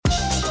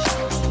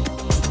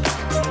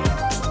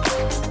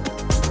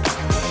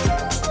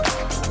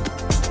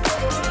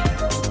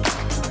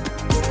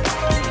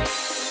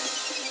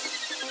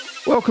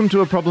Welcome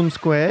to A Problem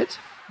Squared,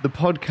 the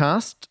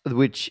podcast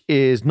which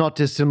is not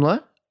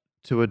dissimilar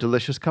to a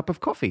delicious cup of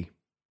coffee.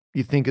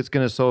 You think it's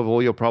going to solve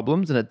all your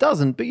problems, and it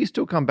doesn't, but you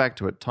still come back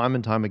to it time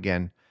and time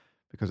again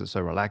because it's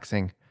so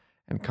relaxing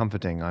and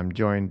comforting. I'm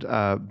joined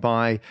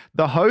by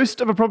the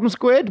host of A Problem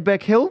Squared,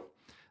 Beck Hill,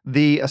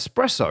 the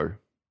espresso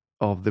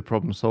of the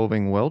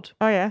problem-solving world.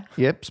 Oh, yeah?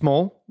 Yep,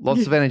 small,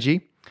 lots of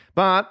energy,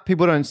 but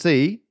people don't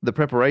see the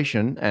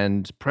preparation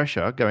and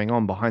pressure going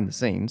on behind the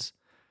scenes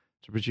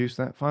to produce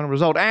that final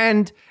result.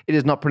 And it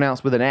is not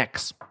pronounced with an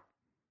X.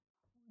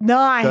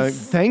 Nice.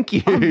 Thank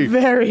you. I'm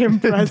very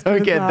impressed. Don't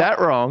with get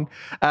that wrong.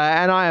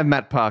 And I am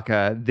Matt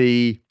Parker,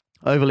 the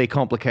overly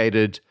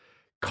complicated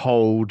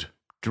cold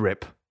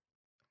drip.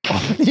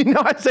 You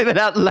know, I say that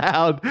out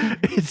loud.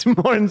 It's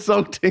more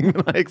insulting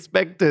than I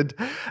expected.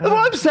 What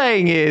I'm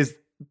saying is,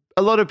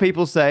 a lot of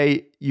people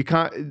say you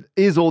can't,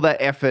 is all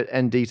that effort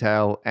and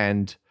detail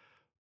and,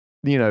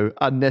 you know,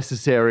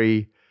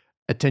 unnecessary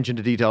attention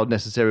to detail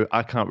necessary?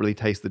 I can't really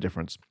taste the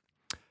difference.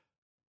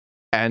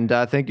 And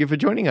thank you for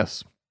joining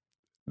us.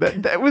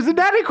 That was an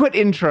adequate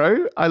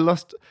intro. I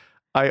lost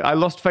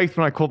faith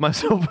when I called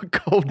myself a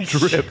cold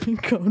drip.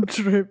 Cold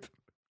drip.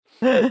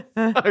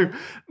 No,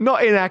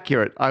 not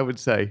inaccurate, I would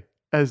say,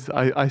 as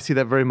I see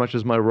that very much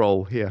as my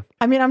role here.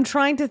 I mean, I'm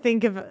trying to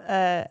think of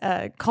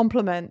a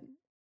compliment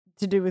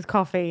to do with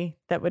coffee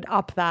that would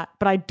up that,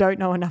 but I don't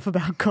know enough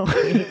about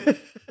coffee.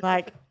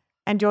 Like,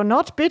 and you're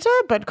not bitter,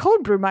 but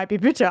cold brew might be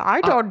bitter. I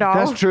don't know.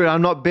 That's true.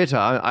 I'm not bitter.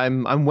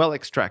 I'm well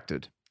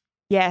extracted.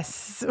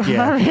 Yes.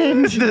 Yeah. I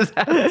mean, you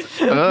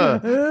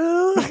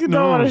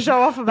don't want to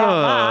show off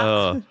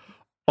about that.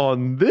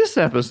 On this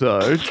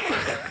episode,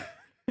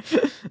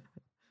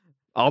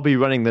 I'll be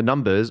running the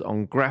numbers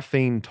on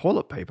graphene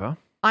toilet paper.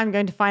 I'm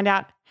going to find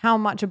out how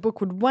much a book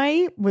would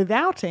weigh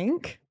without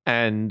ink.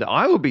 And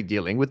I will be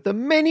dealing with the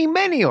many,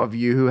 many of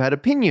you who had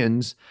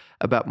opinions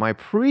about my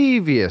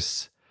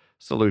previous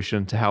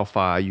solution to how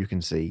far you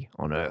can see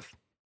on Earth.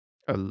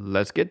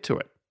 Let's get to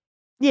it.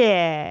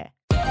 Yeah.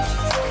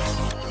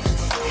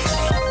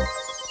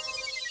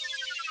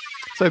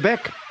 So,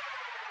 Beck,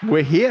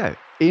 we're here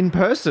in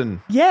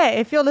person. Yeah,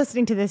 if you're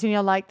listening to this and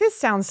you're like, this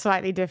sounds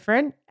slightly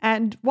different,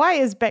 and why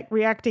is Beck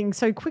reacting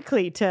so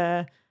quickly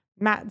to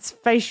Matt's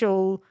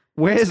facial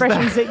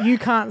expressions that you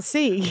can't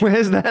see?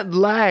 Where's that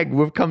lag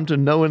we've come to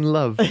know and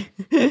love? We're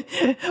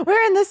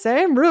in the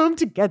same room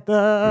together.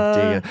 Oh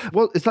dear.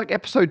 Well, it's like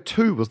episode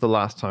 2 was the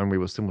last time we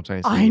were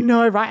simultaneously. I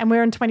know, right? And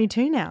we're on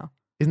 22 now.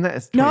 Isn't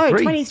that 23? No,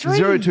 23.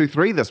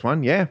 023 this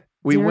one, yeah.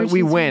 We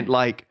went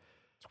like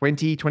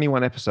 20,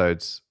 21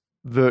 episodes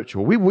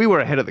virtual. We were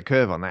ahead of the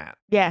curve on that.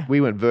 Yeah.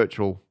 We went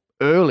virtual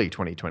early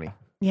 2020.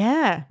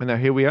 Yeah. And now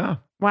here we are.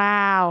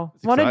 Wow.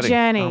 It's what exciting. a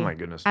journey. Oh my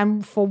goodness.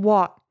 And for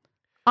what?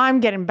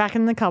 I'm getting back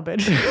in the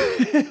cupboard.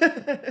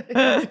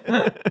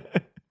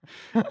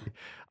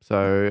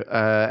 So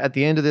at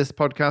the end of this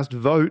podcast,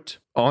 vote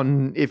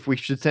on if we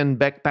should send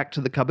Beck back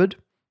to the cupboard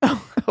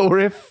or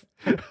if...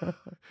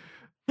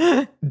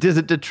 Does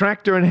it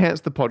detract or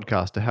enhance the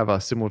podcast to have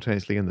us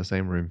simultaneously in the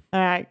same room? All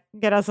right.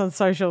 Get us on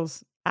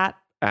socials at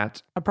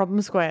A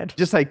Problem Squared.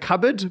 Just say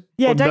cupboard.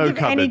 Yeah, or don't no give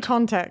cupboard. any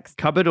context.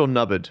 Cupboard or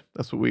nubbard.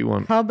 That's what we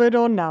want. Cupboard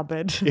or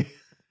nubbard. Yeah.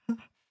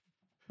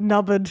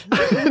 Nubbard.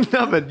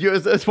 Nubbard.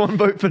 That's one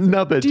vote for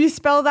nubbard. Do you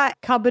spell that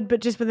cupboard but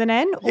just with an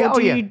N? Or Yeah,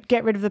 do you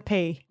get rid of the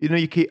P? You know,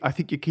 I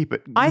think you keep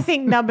it. I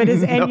think nubbard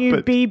is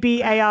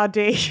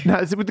N-U-B-B-A-R-D.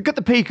 No, we've got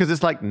the P because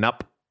it's like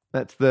nup.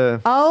 That's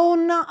the... Oh,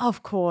 no.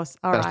 Of course.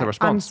 All That's right. the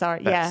response. I'm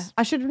sorry. Yeah.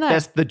 I should have known.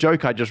 That's the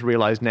joke I just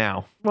realized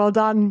now. Well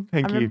done.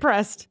 Thank I'm you.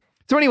 impressed.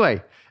 So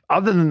anyway,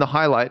 other than the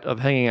highlight of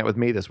hanging out with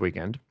me this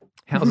weekend,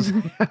 how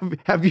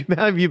have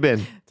you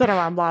been? Don't know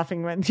why I'm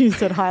laughing when you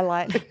said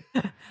highlight.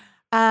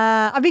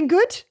 I've been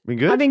good. Been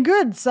good? I've been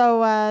good.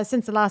 So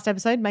since the last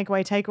episode, Make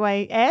Away,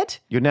 Takeaway aired.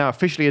 You're now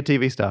officially a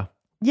TV star.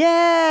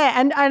 Yeah.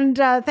 And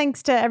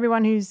thanks to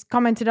everyone who's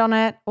commented on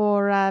it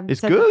or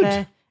It's said good.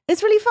 that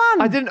it's really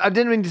fun. I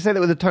didn't mean to say that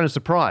with a tone of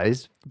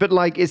surprise, but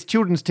like it's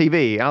children's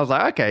TV. And I was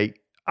like, okay,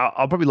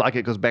 I'll probably like it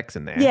because Beck's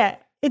in there. Yeah.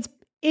 It's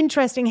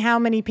interesting how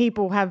many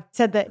people have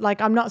said that, like,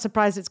 I'm not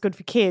surprised it's good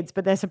for kids,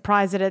 but they're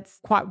surprised that it's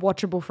quite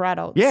watchable for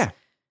adults. Yeah.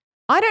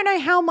 I don't know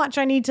how much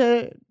I need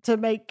to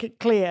make it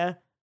clear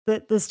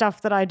that the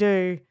stuff that I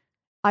do,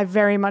 I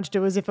very much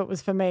do as if it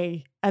was for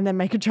me and then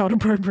make it child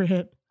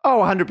appropriate. Oh,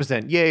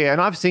 100%. Yeah.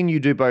 And I've seen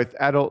you do both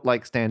adult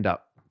like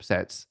stand-up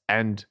sets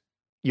and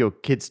your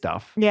kid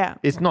stuff. Yeah.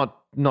 It's not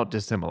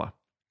dissimilar.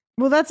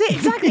 Well, that's it.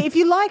 Exactly. If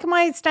you like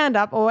my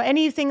stand-up or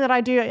anything that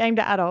I do aimed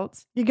at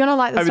adults, you're going to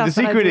like the stuff the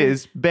that I secret do.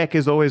 is Beck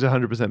is always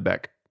 100%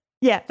 Beck.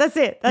 Yeah, that's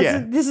it.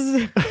 This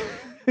is...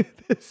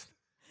 This-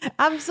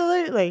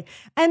 Absolutely.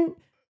 And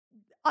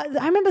I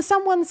remember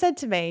someone said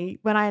to me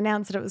when I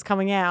announced that it was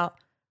coming out,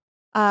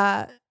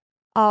 they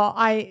were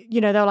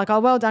like, oh,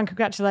 well done,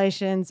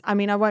 congratulations. I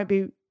mean, I won't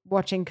be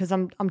watching because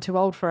I'm too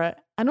old for it.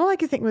 And all I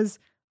could think was,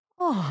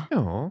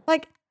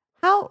 like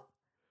how,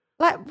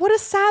 like what a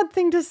sad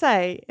thing to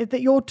say is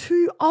that you're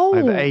too old.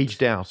 I've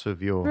aged out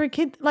of your... For a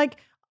kid, like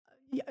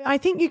I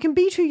think you can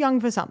be too young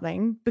for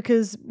something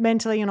because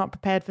mentally you're not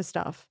prepared for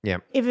stuff. Yeah.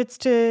 If it's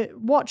to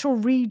watch or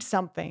read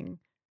something,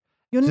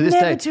 you're To this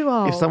never day, too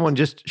old. if someone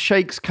just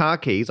shakes car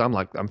keys, I'm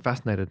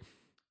fascinated.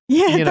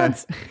 Yeah, You know,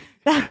 that's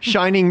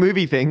shining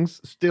movie things,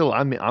 still,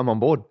 I'm on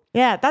board.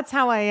 yeah, that's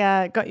how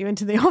I got you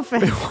into the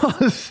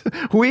office.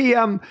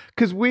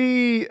 Because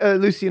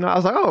Lucy and I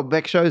was like, oh,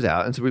 Beck show's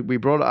out. And so we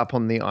brought it up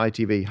on the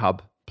ITV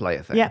Hub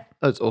player thing. Yeah.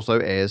 It also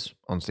airs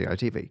on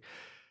CITV.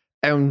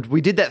 And we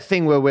did that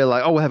thing where we're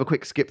like, oh, we'll have a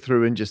quick skip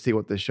through and just see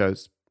what this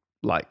show's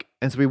like.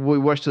 And so we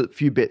watched a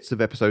few bits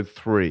of episode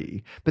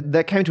 3, but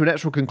that came to a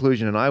natural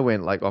conclusion. And I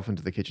went like off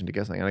into the kitchen to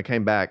get something. And I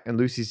came back and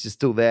Lucy's just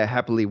still there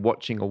happily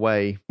watching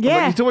away. Yeah. I'm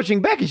like, you're still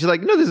watching back. And she's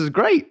like, no, this is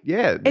great.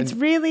 Yeah. It's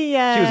And really... she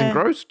was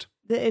engrossed.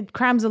 It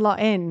crams a lot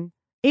in.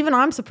 Even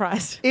I'm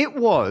surprised. It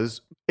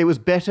was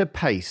better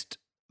paced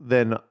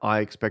than I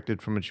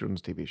expected from a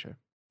children's TV show.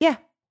 Yeah.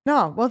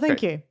 No, well, thank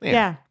Okay. you.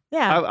 Yeah.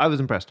 Yeah. I was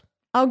impressed.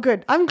 Oh,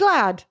 good. I'm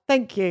glad.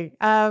 Thank you.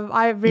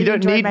 I really You don't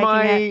enjoyed need making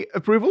my it.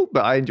 approval,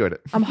 but I enjoyed it.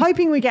 I'm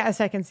hoping we get a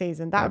second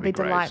season. That That'd would be be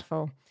great.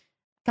 delightful.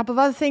 A couple of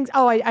other things.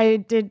 Oh,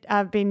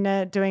 I've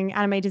been doing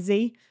Anime to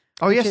Z.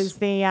 Oh, Which yes. is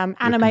the anime.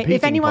 competing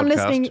If anyone podcast.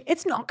 listening,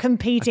 it's not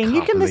competing.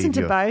 You Can't can listen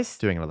believe to you're both.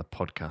 Doing another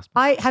podcast.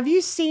 Have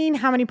you seen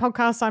how many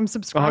podcasts I'm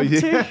subscribed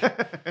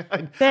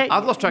to?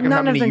 I've lost track of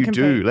how none of many them you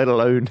do, compete. let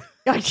alone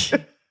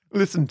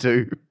listen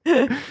to.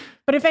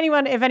 But if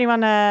anyone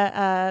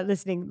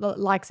listening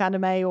likes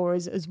anime or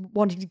is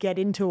wanting to get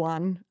into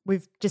one,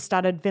 we've just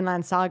started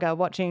Vinland Saga,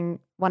 watching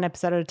one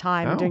episode at a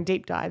time and doing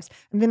deep dives.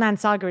 And Vinland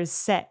Saga is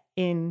set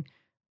in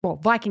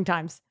Viking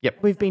times. Yep.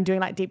 We've been doing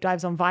like deep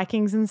dives on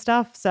Vikings and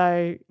stuff.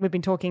 So we've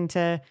been talking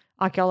to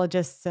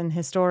archaeologists and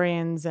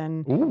historians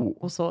and Ooh.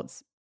 all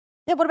sorts.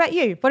 Yeah. What about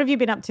you? What have you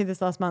been up to this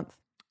last month?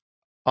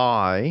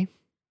 I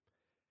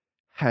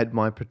had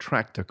my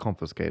protractor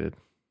confiscated.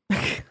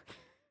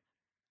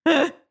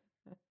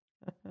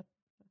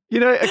 You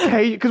know,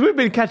 okay, because we've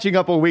been catching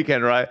up all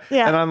weekend, right?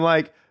 Yeah. And I'm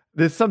like,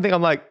 there's something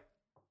I'm like,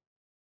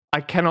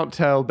 I cannot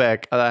tell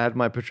Beck that I had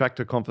my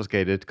protractor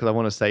confiscated because I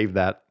want to save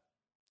that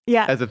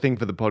Yeah. as a thing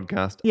for the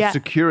podcast. Yeah.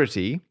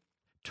 Security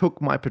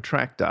took my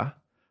protractor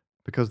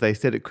because they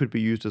said it could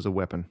be used as a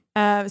weapon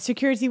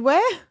Security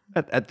where?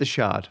 at the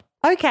Shard.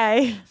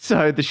 Okay.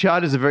 So the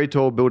Shard is a very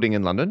tall building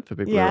in London, for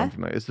people who Yeah. aren't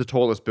familiar. It's the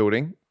tallest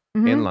building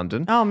in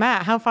London. Oh,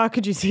 Matt, how far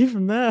could you see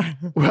from there?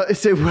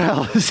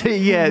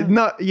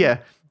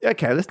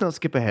 Okay, let's not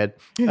skip ahead.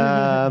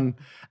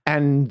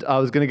 And I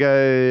was going to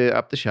go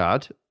up the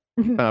Shard.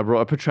 And I brought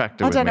a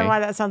protractor I with don't me. know why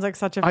that sounds like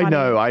such a funny...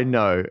 I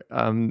know.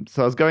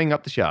 So I was going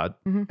up the Shard,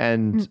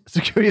 and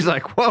security's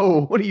like,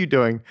 "Whoa, what are you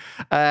doing?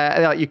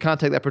 You can't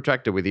take that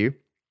protractor with you.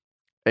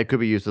 It could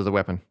be used as a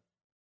weapon."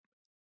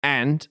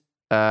 And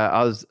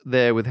I was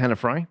there with Hannah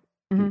Fry,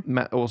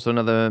 also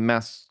another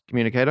mass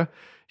communicator.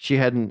 She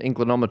had an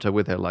inclinometer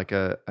with her, like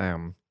a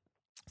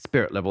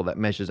spirit level that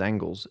measures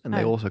angles, and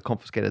they also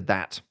confiscated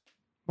that.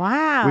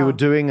 Wow. We were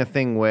doing a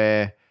thing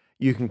where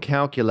you can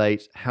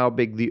calculate how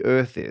big the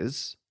Earth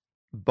is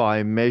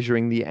by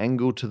measuring the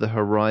angle to the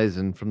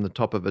horizon from the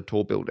top of a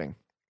tall building.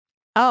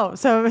 Oh,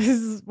 so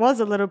this was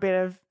a little bit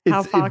of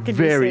how far can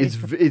you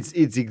see?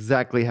 It's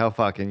exactly how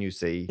far can you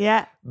see.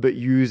 Yeah. But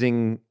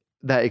using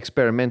that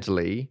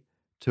experimentally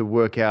to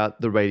work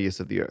out the radius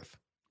of the Earth,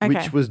 Okay.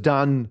 which was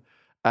done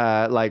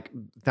like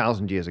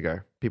 1,000 years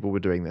ago. People were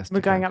doing this. We're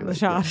going up the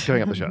Shard.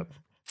 Going up the Shard.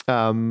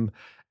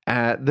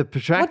 The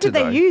protractor. What did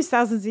they use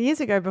thousands of years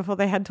ago before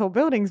they had tall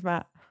buildings,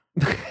 Matt?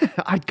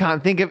 I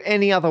can't think of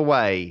any other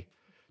way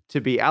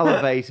to be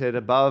elevated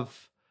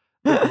above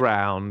the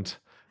ground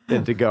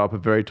than to go up a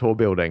very tall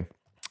building.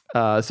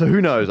 So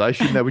who knows? I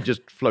assume they were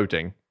just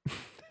floating.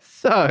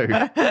 So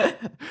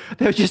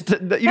they were just,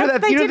 they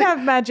did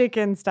have magic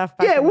and stuff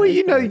back in those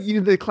days. you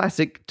know the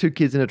classic 2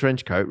 kids in a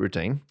trench coat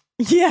routine.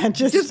 Yeah,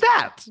 Just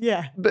that.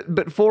 Yeah.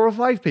 But 4 or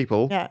 5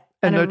 people. Yeah.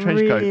 And no a trench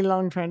coat. really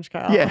long trench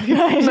coat. Yeah,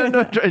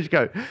 no trench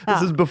coat.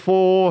 This is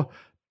before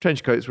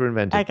trench coats were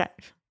invented. Okay.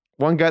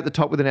 One guy at the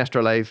top with an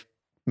astrolabe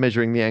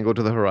measuring the angle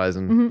to the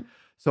horizon.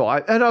 So I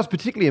was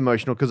particularly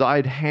emotional because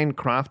I'd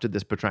handcrafted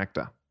this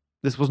protractor.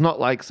 This was not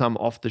like some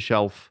off the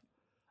shelf.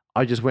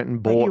 I just went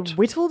and bought. You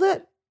whittled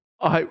it?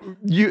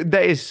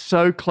 That is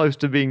so close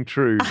to being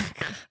true.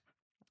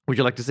 Would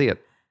you like to see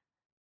it?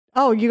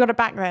 Oh, you got it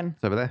back then.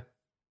 It's over there.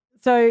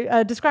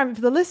 So describe it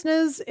for the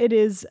listeners. It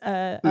is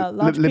a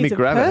large let me piece of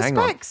grab it. Hang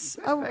on. perspex.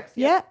 Oh,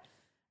 yeah.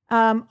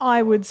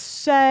 I would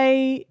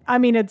say,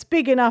 it's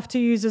big enough to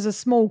use as a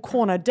small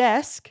corner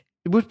desk.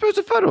 We'll post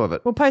a photo of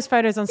it. We'll post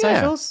photos on Yeah,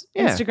 socials,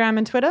 yeah. Instagram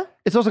and Twitter.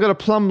 It's also got a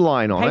plumb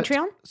line on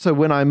Patreon. it. So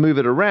when I move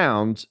it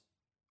around,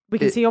 We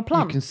can see your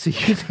plum. You can see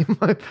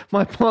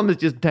my plum is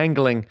just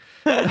dangling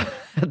at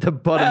the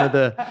bottom of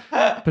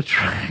the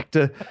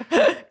protractor.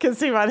 Can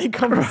see why they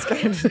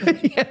confiscated.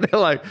 Yeah, they're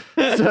like,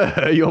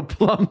 "Sir, your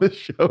plum is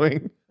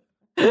showing."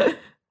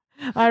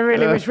 I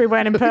really wish we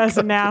weren't in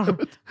person now.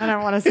 I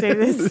don't want to see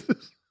this.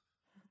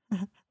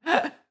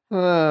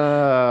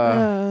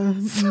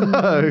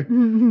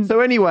 So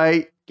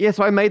anyway,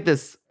 so I made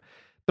this,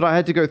 but I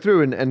had to go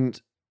through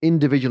and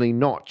individually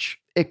notch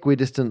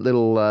equidistant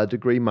little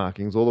degree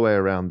markings all the way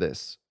around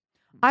this.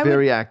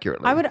 Very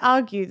accurately. I would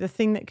argue the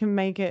thing that can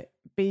make it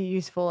be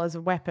useful as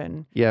a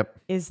weapon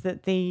is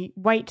that the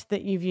weight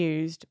that you've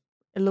used,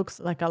 it looks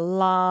like a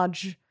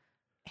large,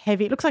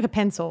 heavy, it looks like a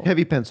pencil.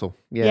 Heavy pencil,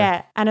 yeah.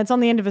 Yeah, and it's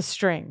on the end of a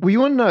string. Well, you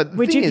want to know,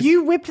 which if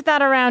you whipped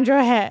that around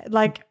your head,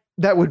 like...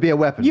 That would be a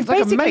weapon. You've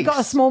basically got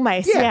a small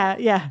mace.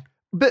 Yeah.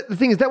 But the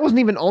thing is, that wasn't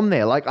even on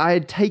there. Like, I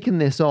had taken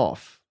this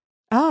off.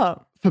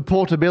 Oh. For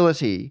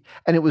portability,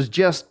 and it was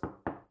just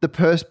the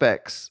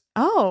Perspex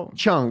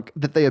chunk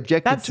that they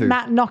objected That's to.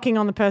 Matt knocking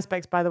on the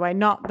Perspex, by the way,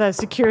 not the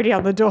security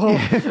on the door.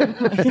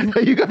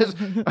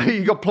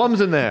 You got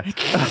plums in there.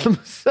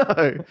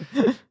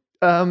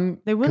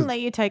 They wouldn't let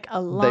you take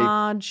a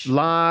large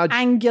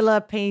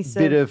angular piece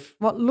of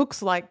what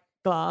looks like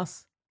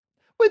glass.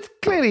 Well, it's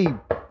clearly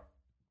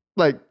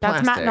like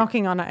That's plastic. Matt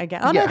knocking on it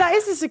again. Oh, no, that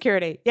is the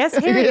security. Yes,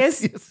 here he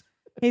is. Yes.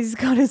 He's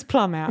got his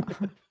plum out.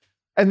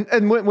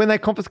 And when they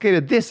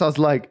confiscated this, I was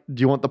like,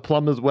 do you want the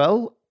plum as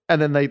well?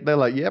 And then they're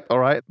like, yep, all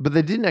right. But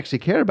they didn't actually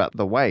care about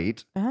the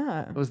weight.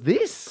 It was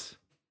this.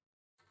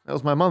 That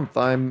was my month.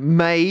 I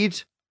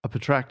made a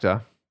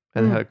protractor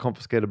and had it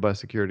confiscated by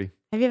security.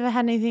 Have you ever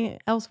had anything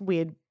else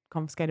weird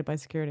confiscated by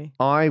security?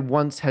 I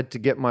once had to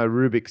get my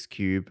Rubik's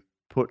Cube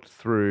put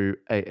through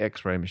a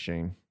X-ray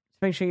machine.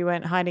 To make sure you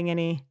weren't hiding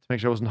any. To make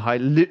sure I wasn't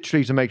hiding,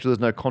 literally to make sure there's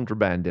no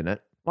contraband in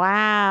it.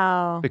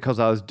 Wow. Because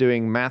I was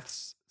doing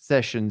maths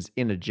sessions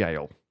in a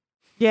jail.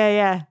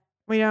 Yeah.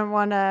 We don't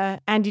want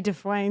Andy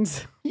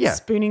DeFwains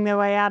spooning their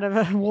way out of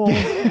a wall.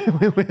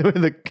 with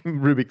a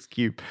Rubik's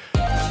Cube.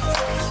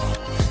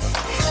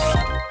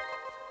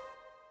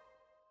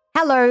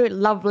 Hello,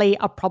 lovely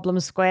A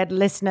Problem Squared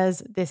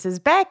listeners. This is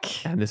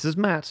Beck. And this is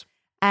Matt.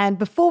 And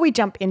before we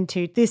jump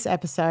into this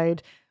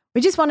episode,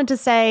 we just wanted to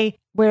say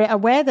we're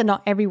aware that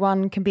not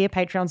everyone can be a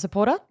Patreon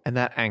supporter. And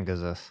that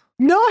angers us.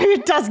 No,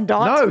 it does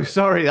not. No,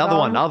 sorry, the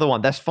other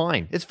one. That's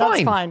fine. It's fine.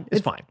 That's fine.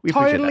 It's fine. We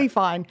totally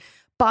fine.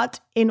 But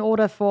in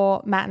order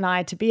for Matt and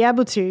I to be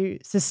able to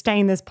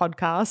sustain this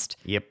podcast,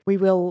 we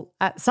will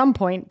at some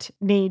point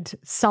need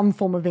some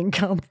form of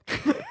income.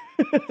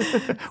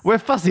 We're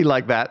fussy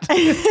like that.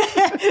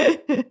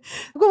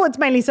 Well, it's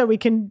mainly so we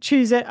can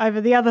choose it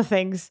over the other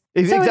things.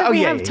 So that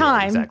we have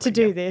time to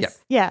do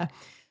this. Yeah.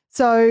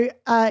 So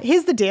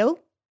here's the deal.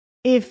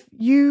 If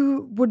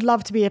you would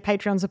love to be a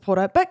Patreon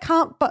supporter, but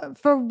can't, but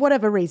for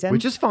whatever reason.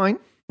 Which is fine.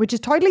 Which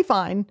is totally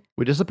fine.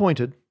 We're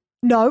disappointed.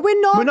 No,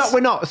 we're not. We're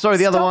not. Sorry,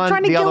 the other one. Stop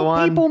trying to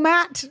guilt people,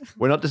 Matt.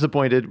 We're not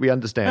disappointed. We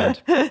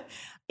understand.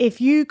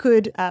 If you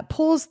could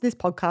pause this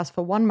podcast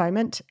for one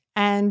moment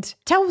and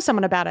tell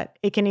someone about it.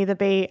 It can either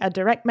be a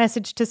direct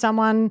message to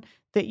someone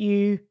that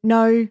you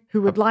know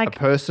who would like. A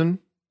person?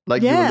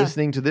 Like you were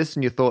listening to this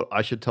and you thought,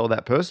 I should tell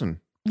that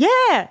person.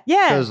 Yeah.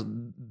 Because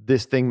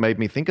this thing made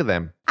me think of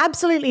them.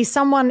 Absolutely.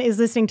 Someone is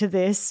listening to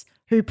this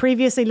who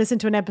previously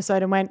listened to an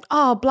episode and went,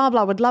 oh, blah,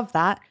 blah, would love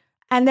that.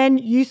 And then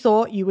you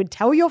thought you would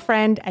tell your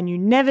friend and you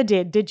never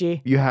did you?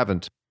 You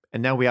haven't.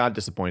 And now we are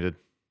disappointed.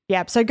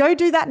 Yeah. So go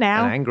do that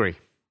now. And angry.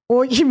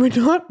 Or you were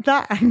not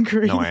that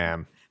angry. No, I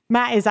am.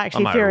 Matt is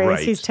actually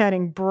furious. He's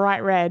turning bright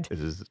red. This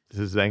is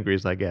as angry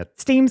as I get.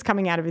 Steam's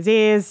coming out of his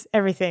ears,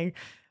 everything.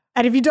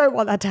 And if you don't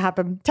want that to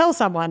happen, tell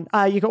someone.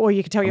 You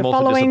can tell your following.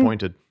 I'm also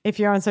disappointed. If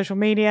you're on social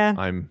media.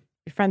 I'm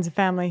your friends and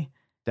family.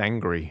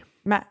 Angry.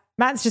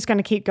 Matt's just going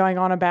to keep going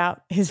on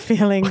about his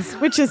feelings,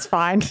 which is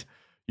fine.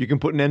 You can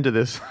put an end to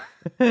this.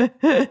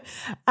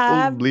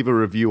 Or leave a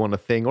review on a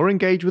thing or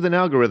engage with an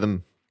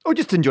algorithm or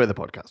just enjoy the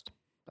podcast.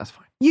 That's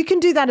fine. You can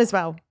do that as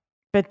well.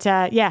 But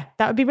that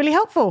would be really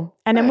helpful.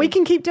 And then we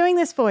can keep doing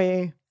this for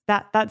you.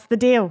 That's the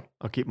deal.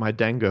 I'll keep my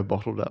dango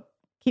bottled up.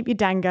 Keep your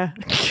danger.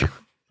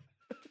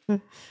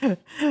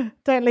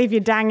 Don't leave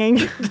your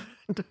danging.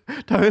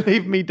 Don't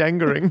leave me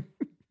dangering.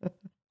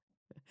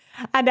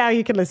 And now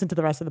you can listen to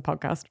the rest of the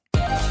podcast.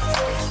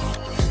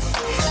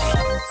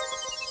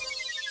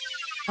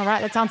 All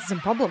right, let's answer some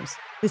problems.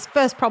 This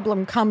first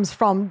problem comes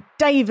from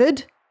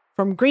David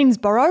from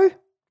Greensboro.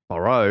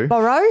 Borrow?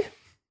 That's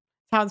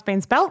how it's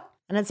been spelt.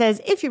 And it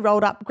says, if you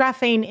rolled up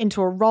graphene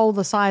into a roll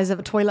the size of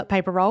a toilet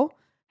paper roll,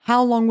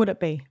 how long would it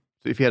be?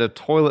 So if you had a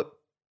toilet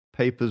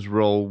paper's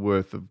roll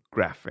worth of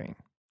graphene.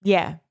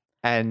 Yeah.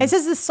 And it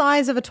says the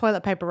size of a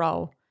toilet paper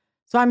roll.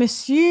 So I'm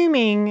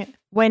assuming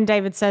when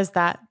David says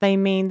that, they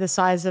mean the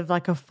size of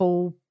like a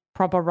full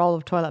proper roll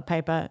of toilet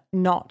paper,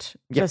 not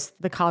just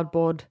the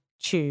cardboard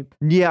tube.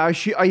 Yeah,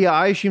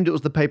 I assumed it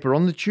was the paper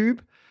on the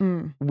tube,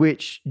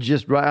 which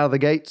just right out of the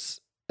gates,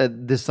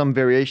 there's some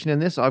variation in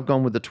this. I've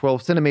gone with the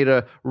 12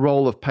 centimeter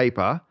roll of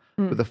paper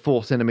with a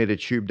 4 centimeter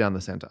tube down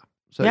the center.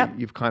 So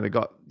you've kind of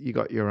got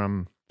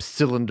your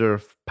cylinder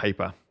of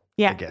paper.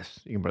 Yeah. I guess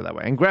you can put it that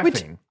way. And graphene.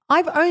 Which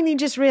I've only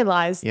just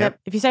realized that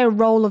if you say a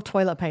roll of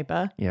toilet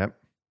paper,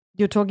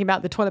 you're talking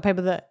about the toilet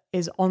paper that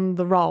is on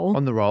the roll.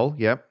 On the roll,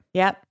 yep.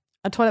 Yep.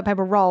 A toilet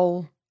paper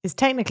roll is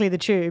technically the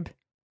tube.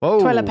 Whoa.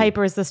 Toilet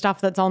paper is the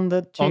stuff that's on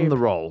the tube. On the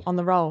roll. On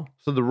the roll.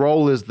 So the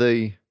roll is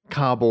the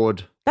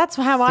cardboard. That's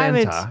how center. I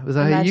would Was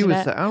that how you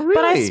would say? Oh,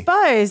 really?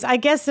 But I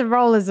guess the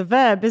roll is a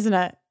verb, isn't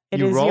it? It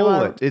you is. roll You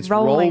are it. It's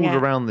rolling rolled it.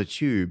 around the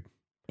tube.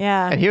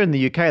 Yeah. And here in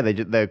the UK,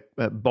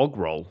 they're bog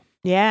roll.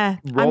 Yeah.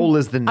 Roll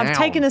is the noun. I've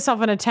taken us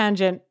off on a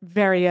tangent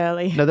very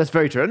early. No, that's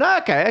very true. No,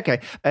 okay.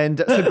 And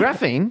so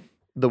graphene,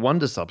 the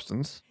wonder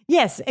substance.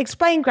 Yes.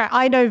 Explain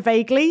I know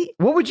vaguely.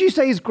 What would you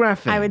say is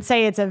graphene? I would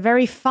say it's a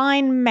very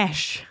fine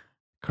mesh.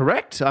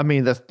 Correct. I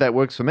mean, that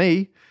works for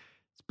me.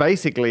 It's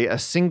basically a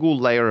single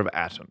layer of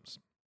atoms.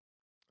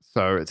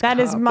 So it's That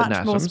is carbon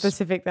much more atoms.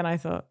 specific than I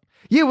thought.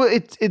 Yeah, well,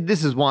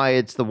 this is why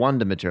it's the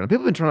wonder material.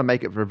 People have been trying to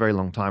make it for a very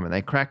long time, and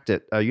they cracked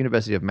it at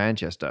University of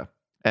Manchester.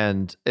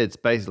 And it's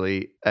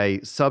basically a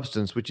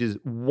substance which is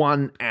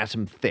one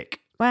atom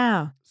thick.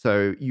 Wow.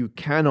 So you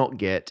cannot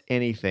get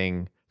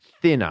anything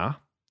thinner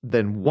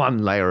than one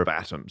layer of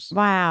atoms.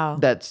 Wow.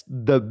 That's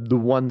the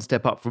one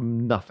step up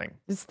from nothing.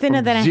 It's thinner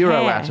From than a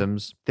zero hair.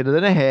 atoms, thinner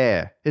than a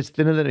hair. It's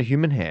thinner than a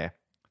human hair.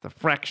 It's a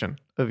fraction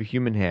of a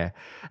human hair.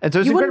 And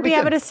so it's You wouldn't be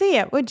incredibly able to see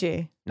it, would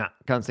you? Nah,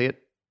 can't see it.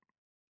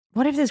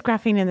 What if there's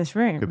graphene in this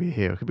room? Could be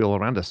here. It could be all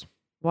around us.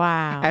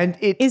 Wow. And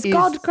it is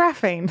God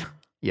graphene?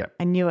 Yeah.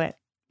 I knew it.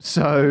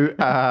 So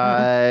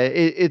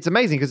it's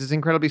amazing because it's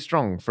incredibly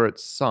strong for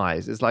its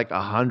size. It's like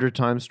 100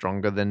 times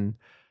stronger than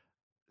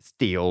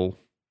steel.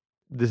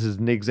 This is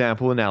an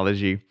example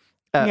analogy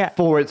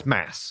for its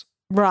mass.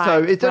 Right.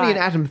 So it's only an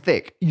right. atom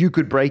thick. You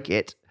could break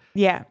it,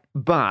 Yeah.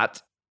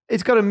 but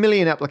it's got a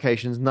million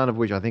applications, none of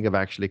which I think have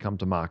actually come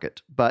to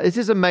market. But it's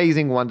this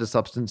amazing wonder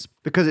substance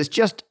because it's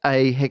just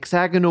a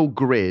hexagonal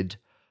grid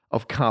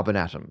of carbon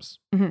atoms.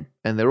 Mm-hmm.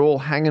 And they're all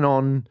hanging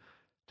on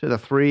to the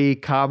 3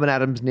 carbon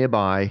atoms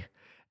nearby.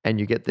 And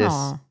you get this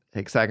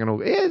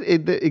hexagonal.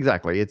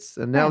 Exactly. It's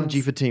an analogy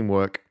for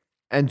teamwork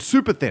and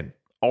super thin.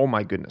 Oh,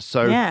 my goodness.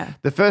 So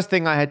the first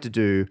thing I had to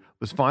do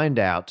was find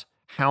out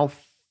how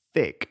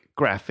thick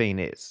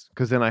graphene is,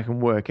 because then I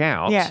can work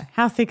out. Yeah.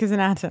 How thick is an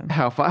atom?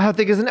 How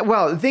thick is an?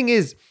 Well, the thing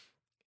is,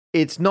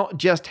 it's not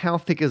just how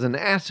thick is an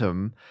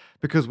atom,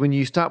 because when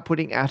you start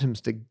putting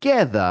atoms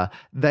together,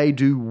 they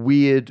do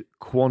weird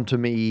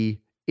quantum-y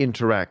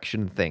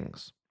interaction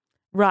things.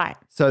 Right.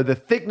 So the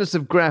thickness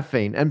of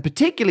graphene, and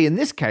particularly in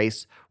this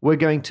case, we're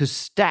going to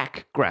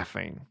stack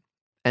graphene.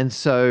 And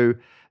so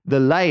the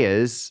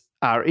layers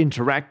are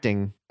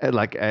interacting at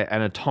like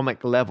an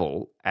atomic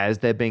level as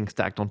they're being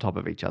stacked on top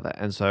of each other.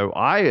 And so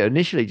I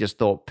initially just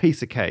thought,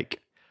 piece of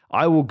cake.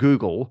 I will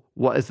Google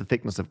what is the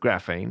thickness of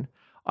graphene.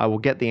 I will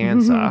get the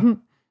answer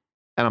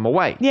and I'm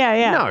away.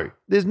 Yeah. No,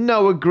 there's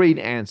no agreed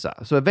answer.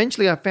 So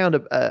eventually I found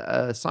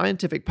a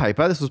scientific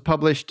paper. This was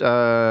published,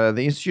 the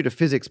Institute of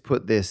Physics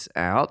put this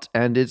out,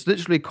 and it's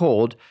literally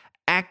called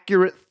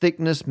Accurate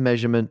Thickness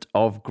Measurement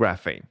of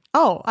Graphene.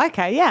 Oh,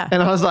 okay, yeah.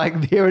 And I was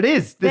like, here it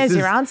is. There's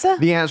your answer.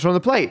 The answer on the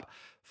plate.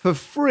 For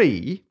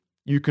free,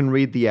 you can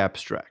read the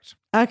abstract.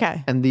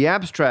 Okay. And the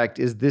abstract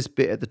is this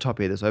bit at the top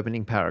here, this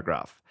opening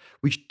paragraph,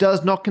 which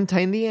does not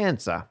contain the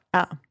answer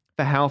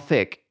for how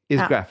thick is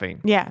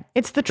graphene. Yeah,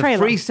 it's the trailer.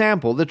 The free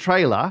sample, the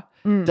trailer,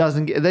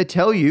 doesn't get, they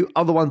tell you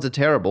other ones are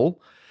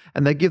terrible,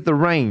 and they give the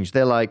range.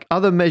 They're like,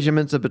 other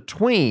measurements are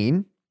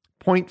between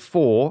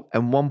 0.4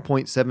 and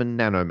 1.7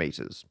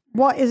 nanometers.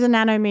 What is a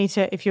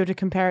nanometer if you were to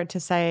compare it to,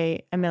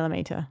 say, a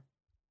millimeter?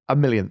 A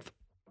millionth.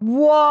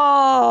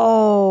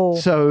 Whoa.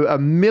 So a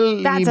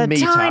millimeter.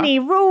 That's a tiny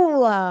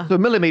ruler. So a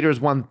millimeter is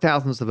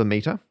 1,000th of a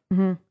meter.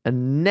 Mm-hmm. A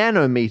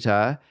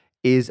nanometer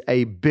is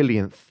a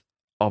billionth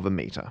of a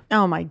meter.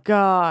 Oh my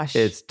gosh.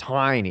 It's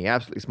tiny,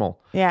 absolutely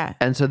small. Yeah.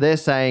 And so they're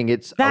saying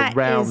it's that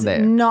around is there.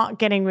 Not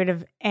getting rid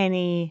of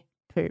any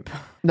poop.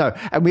 No,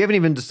 and we haven't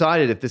even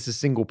decided if this is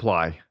single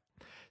ply.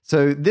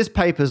 So this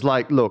paper's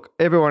like, look,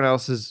 everyone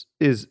else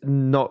is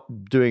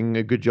not doing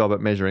a good job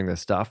at measuring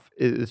this stuff.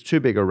 It's too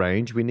big a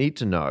range. We need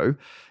to know.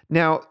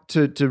 Now,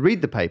 to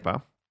read the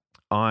paper,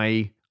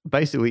 I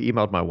basically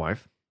emailed my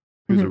wife,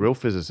 who's a real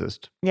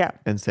physicist,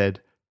 and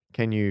said,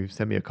 can you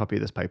send me a copy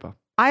of this paper?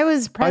 I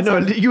was present. I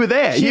know, you were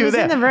there. She you was were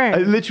there. in the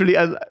room. Literally,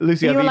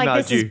 Lucy, you I've were emailed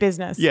like, this you. is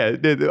business. Yeah.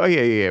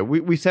 Yeah.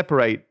 We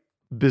separate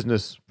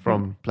business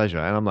from pleasure.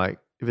 And I'm like,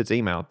 if it's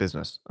email,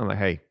 business. I'm like,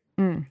 hey,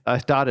 I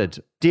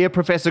started. Dear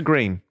Professor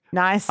Green.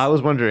 Nice. I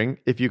was wondering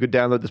if you could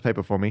download this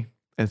paper for me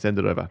and send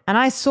it over. And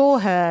I saw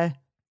her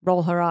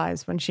roll her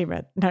eyes when she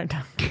read. No.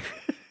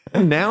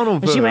 Noun or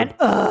verb? She went,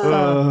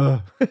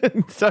 ugh.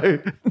 So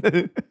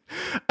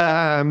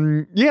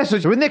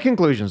in their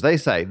conclusions, they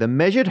say the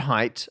measured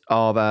height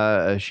of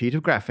a sheet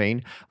of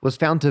graphene was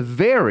found to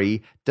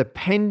vary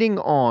depending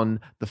on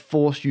the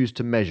force used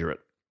to measure it.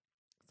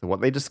 So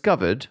what they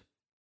discovered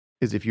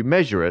is if you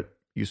measure it,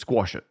 you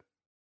squash it.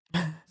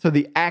 So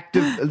the act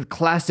of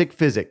classic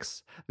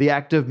physics, the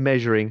act of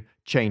measuring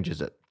changes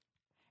it.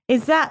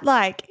 Is that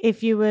like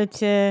if you were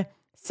to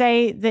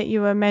say that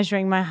you were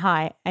measuring my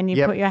height and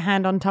you put your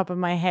hand on top of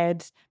my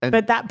head,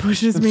 but that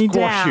pushes me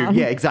squash down?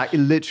 You. Yeah, exactly.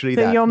 Literally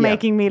so that. you're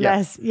making me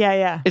less.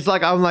 Yeah. It's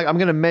like I'm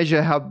going to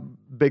measure how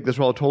big this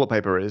roll of toilet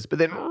paper is, but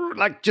then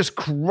like just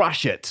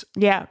crush it.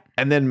 Yeah.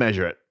 And then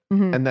measure it.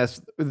 Mm-hmm. And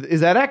is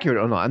that accurate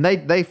or not? And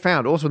they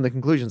found also in the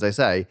conclusions, they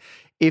say,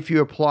 if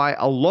you apply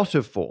a lot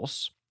of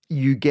force,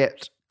 you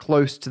get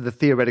close to the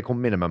theoretical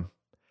minimum,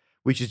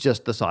 which is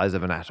just the size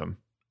of an atom.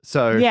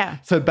 So, Yeah.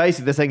 so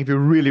basically, they're saying if you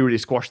really, really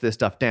squash this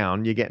stuff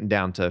down, you're getting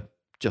down to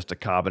just a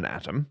carbon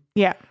atom.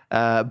 Yeah.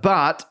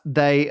 But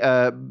they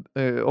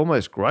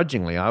almost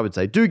grudgingly, I would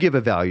say, do give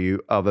a value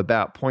of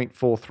about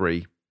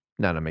 0.43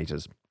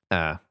 nanometers,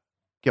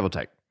 give or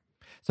take.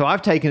 So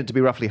I've taken it to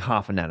be roughly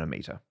half a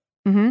nanometer.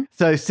 Mm-hmm.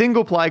 So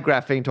single-ply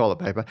graphene toilet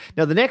paper.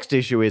 Now, the next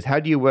issue is how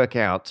do you work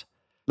out,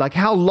 like,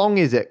 how long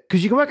is it?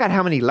 Because you can work out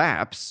how many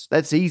laps.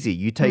 That's easy.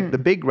 You take the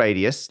big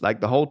radius,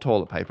 like the whole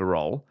toilet paper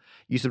roll.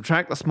 You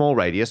subtract the small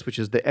radius, which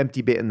is the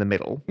empty bit in the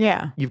middle.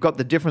 Yeah. You've got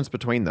the difference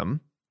between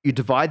them. You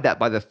divide that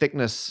by the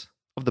thickness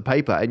of the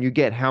paper and you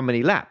get how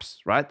many laps,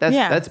 right?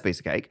 That's a piece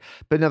of cake.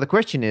 But now the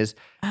question is,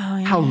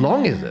 how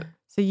long is it?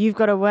 So you've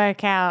got to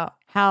work out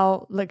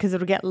how, because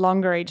it'll get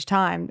longer each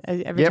time,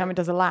 every time it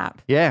does a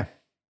lap. Yeah.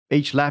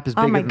 Each lap is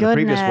bigger than the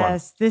previous one.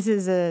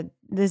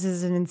 This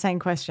is an insane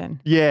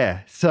question.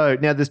 Yeah. So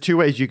now there's two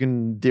ways you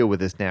can deal with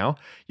this now.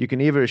 You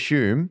can either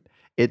assume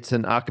it's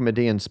an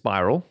Archimedean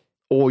spiral,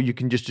 or you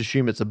can just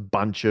assume it's a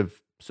bunch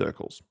of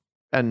circles.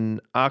 An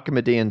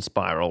Archimedean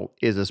spiral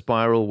is a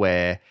spiral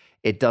where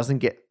it doesn't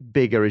get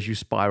bigger as you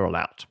spiral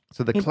out.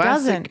 So the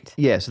classic,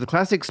 so the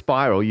classic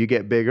spiral, you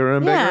get bigger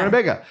and bigger and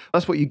bigger.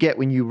 That's what you get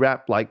when you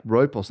wrap like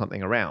rope or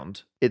something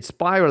around. It's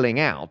spiraling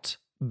out,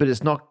 but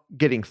it's not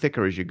getting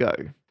thicker as you go.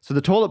 So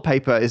the toilet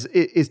paper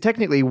is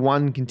technically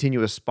one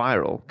continuous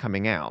spiral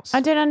coming out.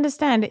 I don't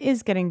understand. It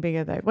is getting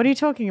bigger though. What are you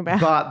talking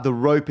about? But the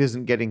rope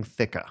isn't getting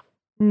thicker.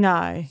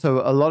 No.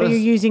 So a lot of you're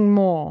using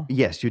more.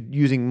 Yes, you're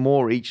using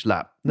more each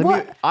lap.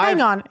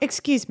 Hang on,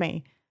 excuse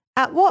me.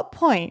 At what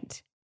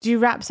point do you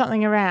wrap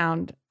something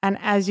around and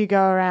as you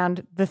go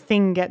around, the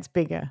thing gets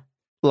bigger?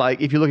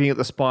 Like if you're looking at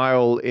the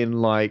spiral in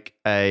like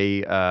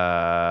a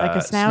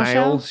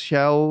snail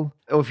shell,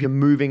 or if you're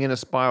moving in a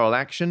spiral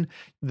action,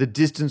 the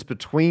distance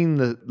between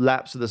the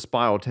laps of the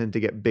spiral tend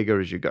to get bigger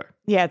as you go.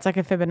 Yeah, it's like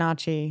a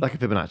Fibonacci. Like a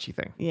Fibonacci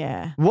thing.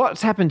 Yeah.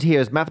 What's happened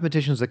here is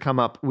mathematicians have come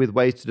up with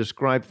ways to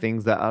describe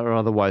things that are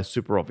otherwise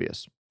super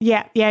obvious.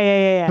 Yeah.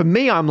 For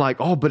me, I'm like,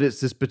 oh, but it's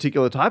this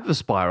particular type of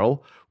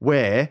spiral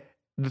where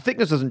the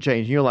thickness doesn't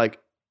change. And you're like,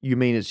 you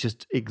mean it's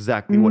just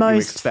exactly what you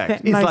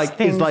expect?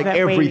 It's like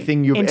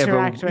everything you've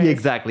ever with.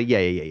 Exactly.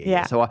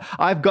 Yeah. So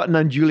I've gotten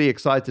unduly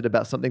excited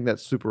about something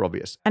that's super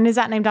obvious. And is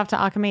that named after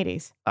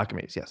Archimedes?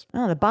 Archimedes, yes.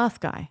 Oh, the bath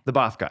guy. The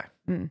bath guy.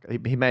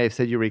 He may have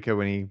said Eureka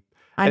when he.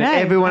 I know.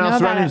 Everyone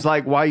else around him is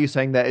like, why are you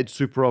saying that? It's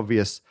super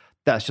obvious.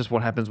 That's just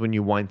what happens when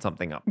you wind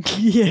something up.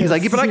 Yes. He's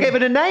like, but I gave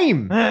it a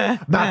name.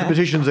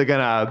 Mathematicians are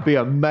gonna be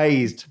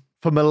amazed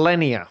for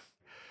millennia.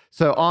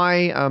 So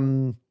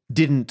I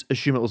didn't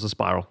assume it was a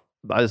spiral.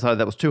 I decided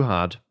that was too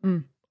hard.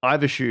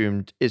 I've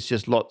assumed it's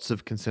just lots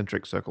of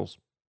concentric circles.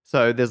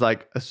 So there's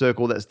like a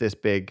circle that's this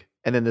big,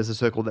 and then there's a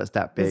circle that's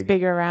that big. It's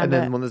bigger around and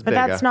then one that's but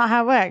bigger. That's not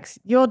how it works.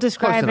 You're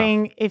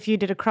describing if you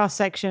did a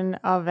cross-section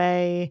of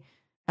a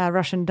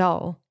Russian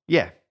doll.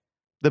 Yeah.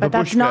 But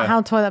that's not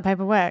how toilet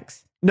paper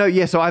works. No,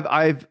 yeah. So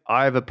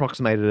I've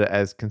approximated it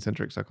as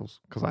concentric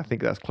circles because I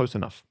think that's close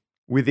enough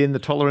within the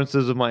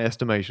tolerances of my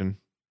estimation.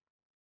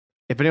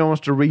 If anyone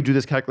wants to redo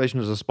this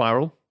calculation as a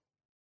spiral,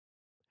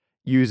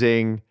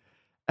 using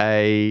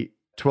a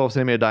 12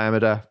 centimeter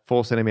diameter,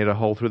 4 centimeter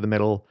hole through the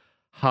middle,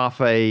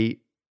 half a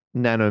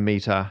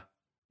nanometer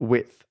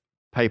width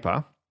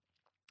paper.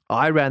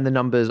 I ran the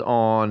numbers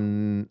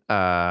on,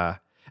 and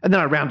then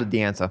I rounded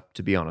the answer,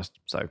 to be honest.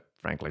 So,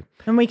 frankly.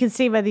 And we can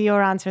see whether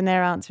your answer and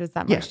their answer is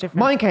that much different.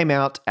 Mine came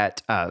out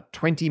at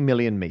 20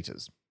 million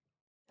meters.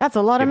 That's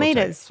a lot of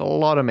meters. It's a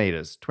lot of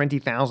meters,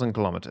 20,000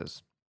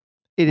 kilometers.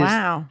 It is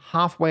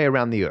halfway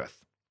around the Earth.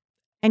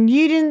 And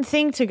you didn't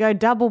think to go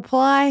double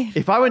ply?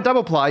 If I went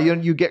double ply,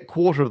 you get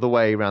quarter of the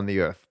way around the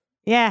Earth.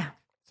 Yeah.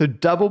 So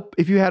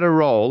if you had a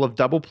roll of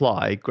double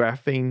ply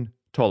graphene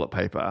toilet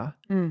paper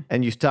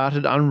and you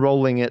started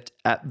unrolling it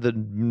at the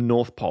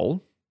North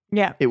Pole,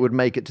 it would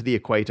make it to the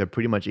equator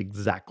pretty much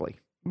exactly.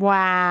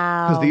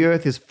 Wow. Because the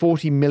Earth is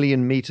 40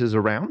 million meters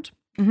around.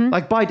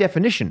 Like by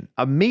definition,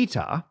 a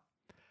meter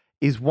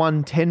is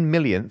 1/10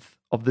 millionth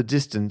of the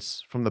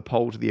distance from the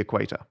pole to the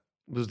equator.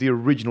 It was the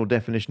original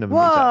definition of a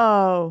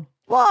meter.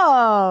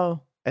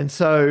 Whoa. And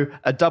so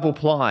a double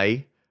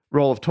ply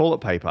roll of toilet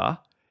paper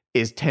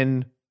is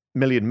 10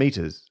 million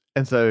meters.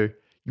 And so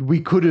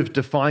we could have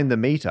defined the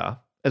meter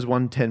as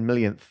 1/10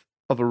 millionth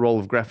of a roll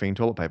of graphene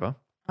toilet paper.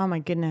 Oh my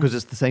goodness. Because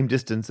it's the same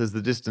distance as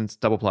the distance,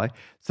 double ply,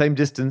 same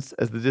distance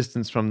as the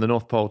distance from the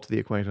North Pole to the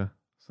equator.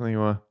 So there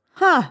you are.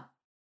 Huh.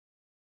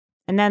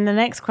 And then the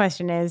next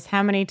question is,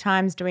 how many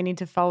times do we need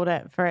to fold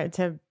it for it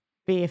to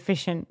be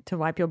efficient to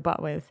wipe your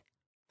butt with?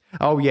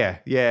 Oh, yeah.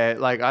 Yeah.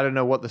 Like, I don't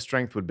know what the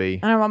strength would be.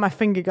 I don't want my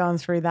finger going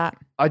through that.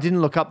 I didn't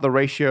look up the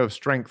ratio of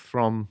strength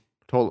from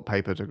toilet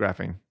paper to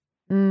graphene.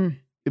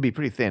 It'd be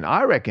pretty thin.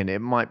 I reckon it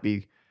might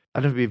be,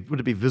 I don't know, would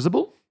it be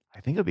visible?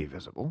 I think it'd be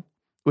visible.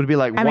 Would it be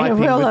like wiping it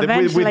will with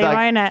eventually, like,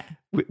 won't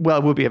it? Well,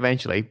 it will be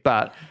eventually.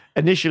 But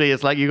initially,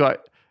 it's like you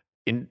got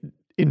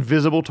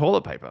invisible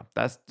toilet paper.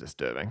 That's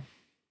disturbing.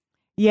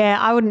 Yeah,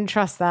 I wouldn't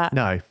trust that.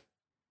 No.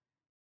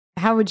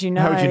 How would you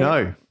know? How would you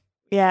know?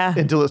 Yeah.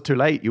 Until it's too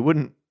late. You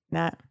wouldn't.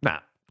 No. Nah,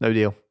 no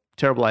deal.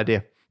 Terrible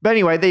idea. But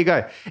anyway, there you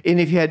go. And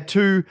if you had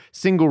 2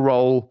 single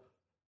roll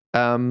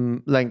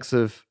lengths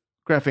of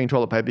graphene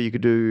toilet paper, you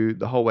could do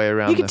the whole way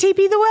around. You could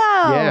TP the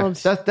world.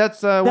 Yeah,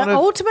 that's the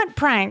ultimate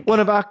prank. One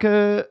of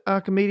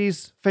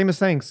Archimedes' famous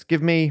sayings.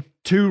 Give me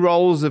 2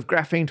 rolls of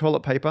graphene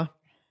toilet paper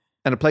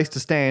and a place to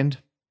stand,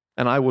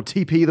 and I will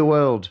TP the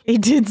world. He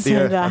did say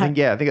that. I think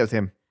that was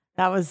him.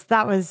 That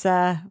was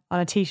on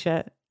a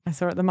T-shirt I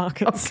saw at the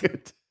markets. Oh,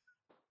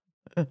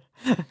 good.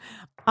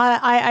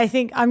 I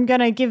think I'm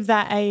gonna give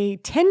that a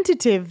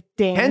tentative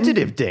ding.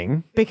 Tentative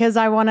ding, because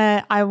I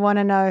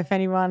wanna know if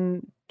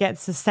anyone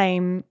gets the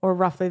same or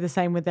roughly the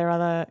same with their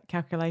other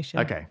calculation.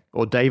 Okay,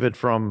 or David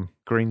from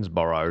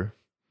Greensboro.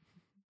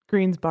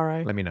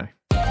 Let me know.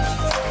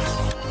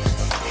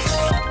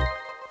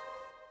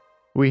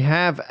 We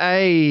have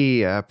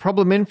a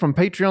problem in from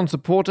Patreon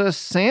supporter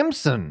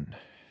Samson,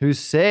 who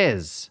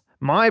says,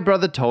 "My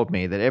brother told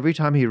me that every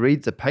time he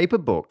reads a paper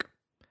book,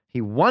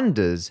 he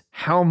wonders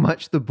how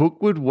much the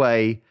book would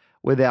weigh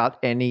without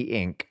any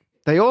ink.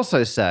 They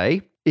also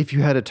say, if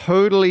you had a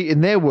totally,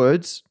 in their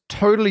words,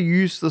 totally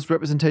useless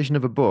representation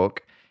of a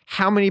book,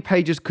 how many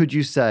pages could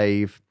you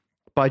save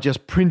by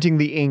just printing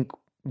the ink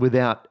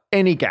without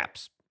any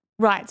gaps?"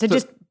 Right, so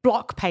just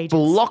block pages.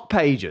 Block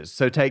pages.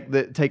 So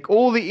take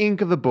all the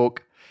ink of the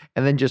book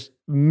and then just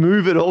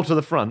move it all to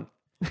the front.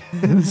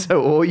 And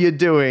so all you're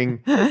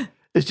doing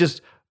is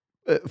just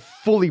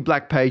fully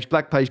black page,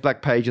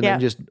 and then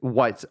just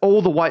whites,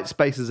 all the white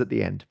spaces at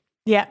the end.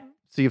 Yeah.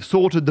 So you've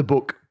sorted the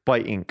book by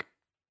ink.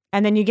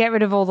 And then you get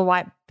rid of all the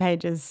white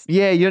pages.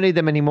 Yeah, you don't need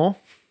them anymore.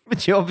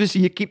 But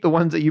you keep the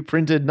ones that you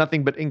printed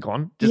nothing but ink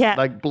on, just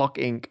like block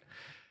ink.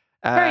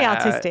 Very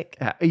artistic.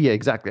 Yeah,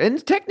 exactly.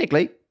 And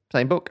technically,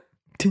 same book.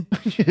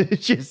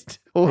 Just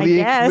all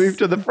the ink moved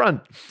to the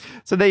front.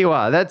 So there you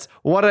are. That's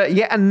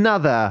yet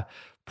another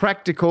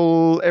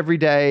practical,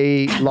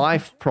 everyday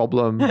life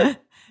problem.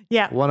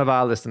 Yeah. One of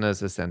our listeners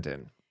has sent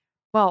in.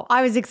 Well,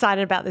 I was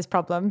excited about this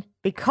problem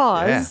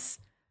because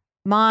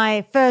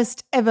my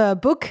first ever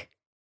book,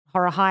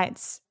 Horror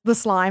Heights, The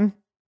Slime,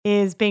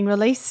 is being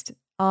released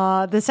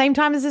the same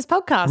time as this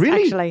podcast,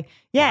 Really? actually.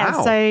 Yeah.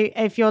 Wow. So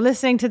if you're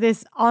listening to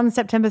this on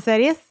September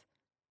 30th.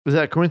 Was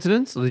that a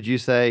coincidence, or did you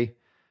say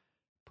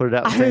put it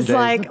out the I same was day as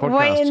like, the podcast?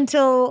 wait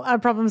until a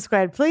problem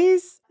squared,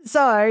 please.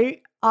 So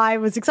I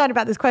was excited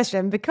about this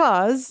question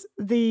because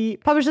the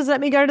publishers let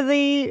me go to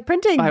the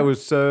printing. I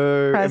was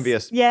so press.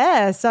 envious.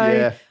 Yeah.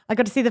 So I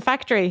got to see the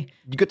factory.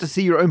 You got to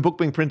see your own book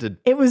being printed.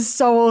 It was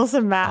so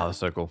awesome, Matt. Oh, that's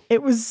so cool.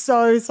 It was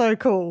so, so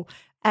cool.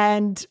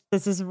 And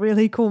there's this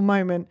really cool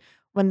moment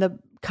when the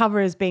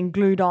cover is being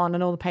glued on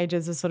and all the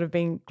pages are sort of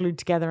being glued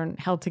together and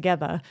held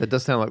together. That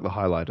does sound like the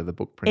highlight of the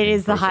book printing It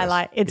is process. the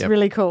highlight. It's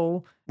really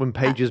cool. When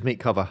pages meet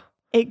cover.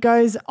 It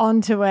goes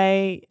onto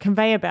a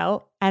conveyor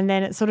belt and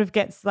then it sort of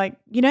gets like,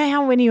 you know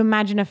how when you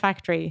imagine a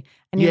factory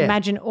and you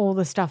imagine all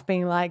the stuff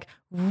being like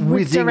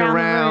whizzing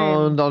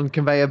around on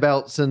conveyor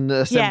belts and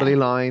assembly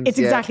lines. It's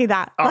exactly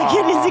that. Like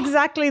it is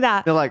exactly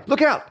that. They're like,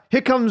 look out, here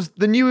comes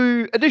the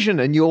new edition,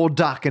 and you all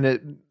duck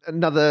and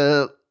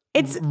another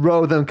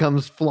row of them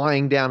comes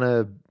flying down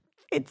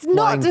It's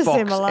not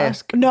dissimilar.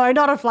 Fox-esque. No,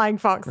 not a flying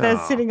fox. They're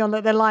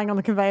they're lying on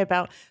the conveyor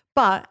belt.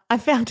 But I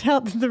found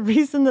out that the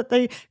reason that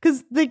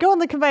because they go on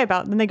the conveyor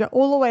belt and then they go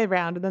all the way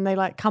around and then they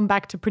like come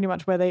back to pretty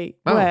much where they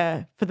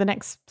were for the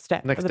next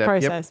step of the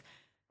process. Yep.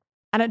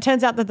 And it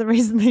turns out that the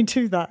reason they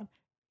do that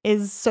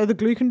is so the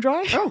glue can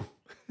dry. Oh,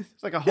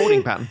 it's like a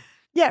holding pattern.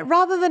 Yeah,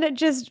 rather than it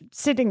just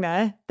sitting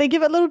there, they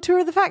give it a little tour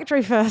of the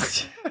factory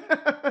first.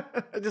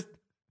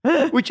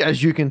 Which,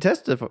 as you can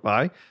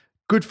testify,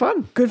 good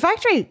fun. Good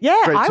factory.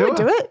 Yeah, Great I tour. would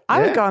do it.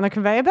 I would go on the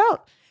conveyor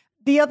belt.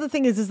 The other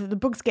thing is that the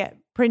books get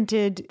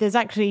printed. There's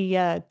actually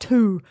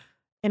 2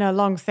 in a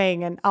long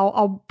thing, and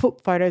I'll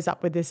put photos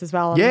up with this as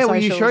well. Yeah, well,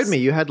 you showed me.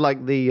 You had like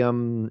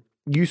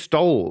you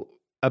stole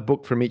a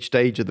book from each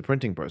stage of the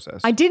printing process.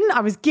 I didn't.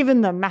 I was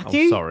given them,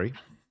 Matthew. Oh, sorry.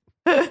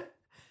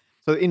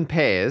 So in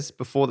pairs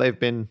before they've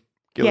been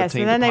guillotined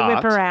so then apart, they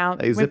whip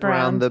around. They zip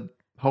around the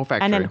whole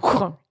factory. And then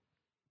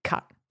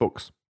cut.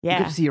 Books. Yeah. You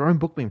get to see your own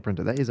book being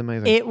printed. That is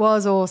amazing. It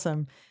was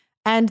awesome.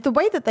 And the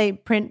way that they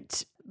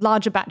print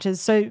larger batches,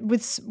 so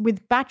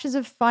with batches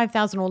of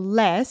 5,000 or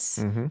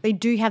less, they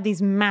do have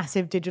these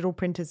massive digital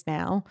printers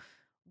now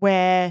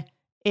where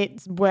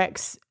it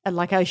works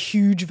like a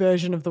huge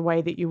version of the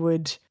way that you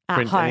would at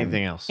print home.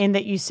 anything else. In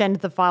that you send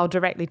the file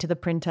directly to the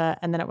printer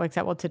and then it works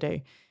out what to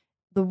do.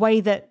 The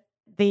way that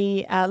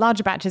the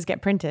larger batches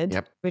get printed,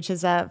 which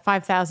is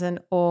 5,000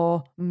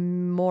 or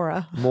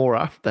more.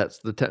 Mora, that's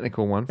the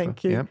technical one.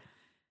 Thank you.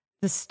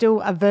 There's still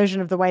a version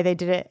of the way they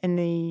did it in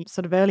the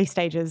sort of early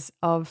stages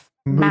of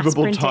mass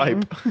movable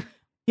printing. type.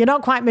 You're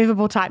not quite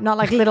movable type, not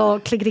like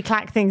little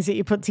clickety-clack things that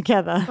you put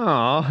together.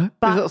 Oh,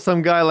 there's not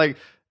some guy like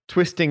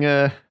twisting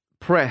a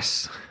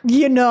press.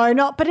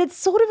 But it's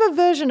sort of a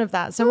version of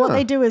that. So what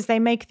they do is they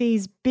make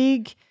these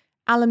big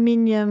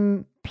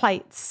aluminium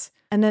plates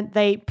and then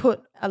they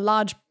put a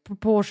large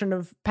proportion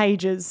of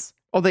pages.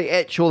 Oh, they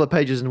etch all the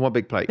pages in one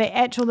big plate. They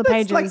etch all the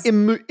pages. It's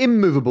like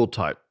immovable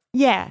type.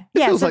 Yeah. It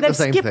Yeah. feels So like the they've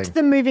same skipped thing.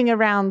 the moving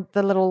around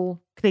the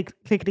little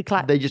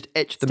clickety-clack They just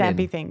etch them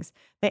stampy in. things.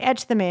 They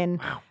etch them in.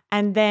 Wow.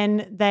 And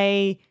then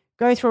they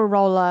go through a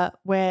roller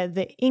where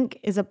the ink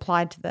is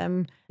applied to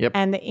them. Yep.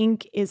 And the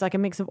ink is like a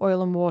mix of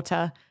oil and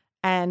water.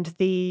 And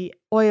the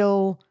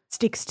oil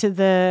sticks to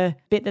the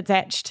bit that's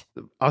etched.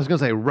 I was going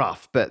to say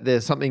rough, but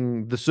there's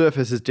something, the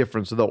surface is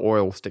different, so the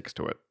oil sticks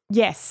to it.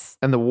 Yes.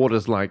 And the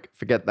water's like,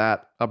 forget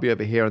that. I'll be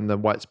over here in the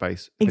white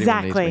space. if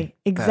anyone needs me.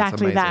 Exactly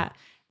That's amazing. that.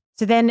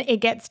 So then it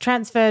gets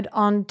transferred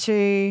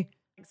onto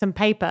some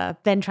paper,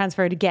 then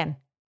transferred again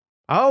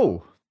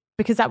Oh.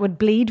 because that would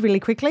bleed really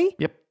quickly.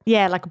 Yep.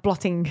 Yeah, like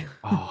blotting.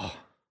 Oh.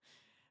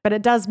 But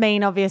it does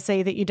mean,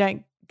 obviously, that you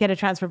don't get a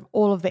transfer of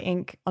all of the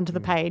ink onto the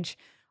page.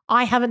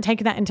 I haven't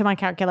taken that into my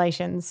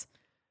calculations.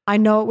 I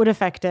know it would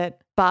affect it,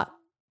 but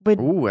we're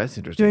Ooh, that's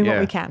interesting. doing yeah.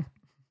 what we can.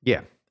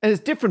 Yeah. And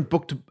it's different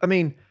book to, I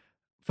mean,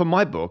 for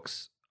my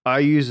books, I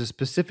use a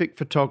specific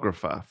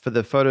photographer for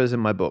the photos in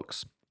my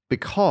books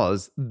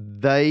because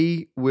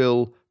they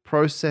will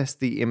process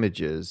the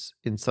images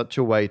in such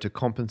a way to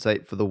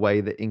compensate for the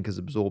way the ink is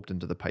absorbed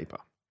into the paper.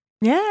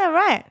 Yeah,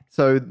 right.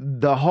 So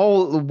the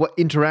whole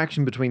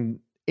interaction between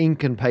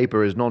ink and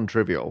paper is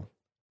non-trivial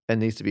and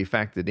needs to be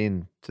factored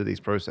in to these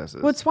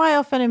processes. Well, it's why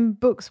often in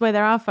books where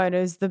there are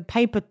photos, the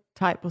paper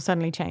type will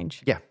suddenly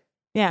change. Yeah.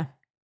 Yeah.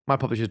 My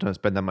publishers don't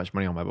spend that much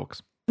money on my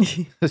books.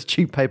 It's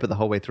cheap paper the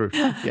whole way through.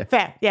 Yeah.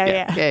 Fair.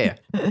 Yeah.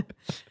 Yeah.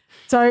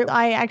 So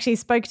I actually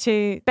spoke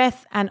to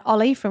Beth and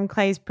Ollie from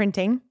Clay's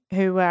Printing,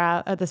 who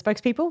are the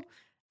spokespeople,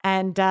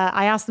 and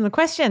I asked them the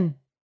question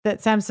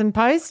that Samson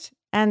posed,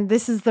 and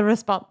this is the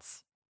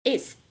response.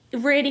 It's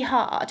really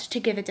hard to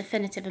give a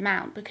definitive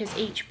amount because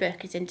each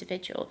book is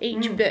individual.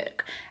 Each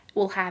book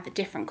will have a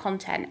different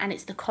content, and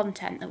it's the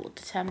content that will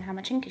determine how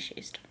much ink is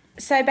used.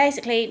 So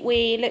basically,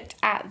 we looked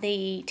at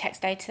the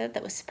text data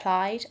that was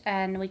supplied,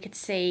 and we could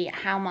see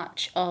how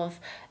much of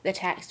the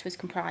text was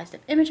comprised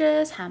of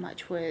images, how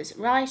much was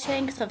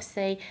writing. Because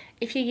obviously,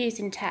 if you're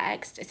using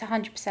text, it's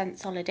 100%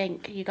 solid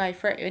ink you go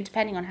through, and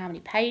depending on how many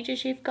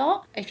pages you've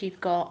got, if you've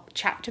got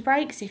chapter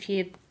breaks, if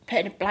you're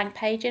putting a blank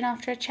page in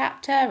after a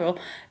chapter,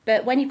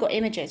 but when you've got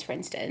images, for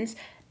instance,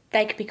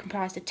 they could be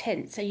comprised of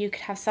tints. So you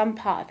could have some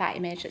part of that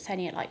image that's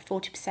only at like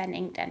 40%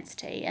 ink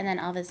density, and then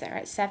others that are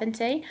at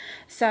 70.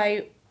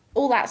 So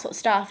all that sort of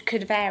stuff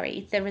could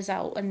vary the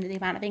result and the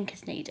amount of ink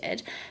is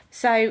needed.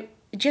 So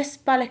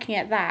just by looking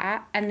at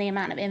that and the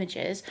amount of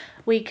images,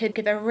 we could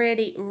give a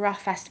really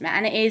rough estimate.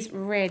 And it is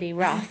really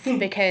rough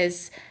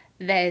because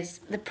there's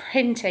the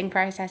printing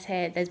process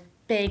here. There's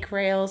big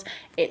reels.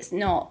 It's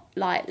not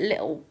like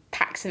little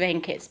packs of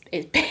ink. It's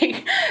big, big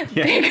amount of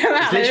ink.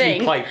 It's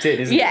literally piped in,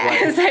 isn't it? Yeah,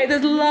 Like... so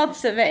there's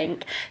lots of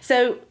ink.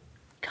 So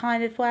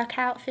kind of work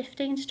out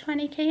 15 to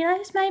 20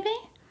 kilos maybe.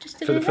 Just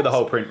to for the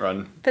whole print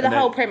run. For the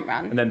whole print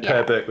run. And then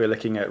per book, we're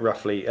looking at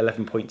roughly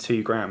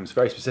 11.2 grams.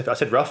 Very specific. I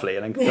said roughly,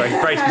 and then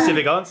very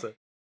specific answer.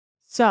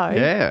 So,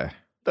 Yeah.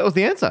 That was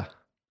the answer.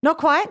 not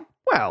quite.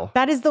 Well,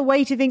 That is the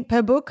weight of ink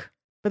per book,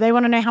 but they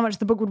want to know how much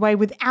the book would weigh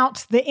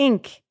without the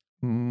ink.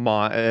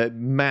 my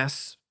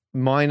mass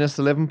minus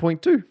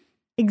 11.2.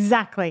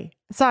 Exactly.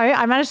 So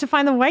I managed to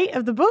find the weight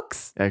of the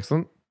books.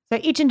 Excellent. So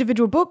each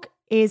individual book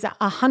is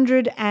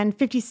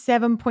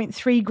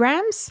 157.3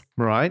 grams.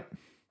 Right.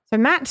 So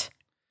Matt,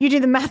 you do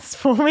the maths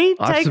for me.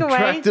 I've Take away.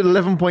 subtracted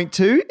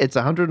 11.2. It's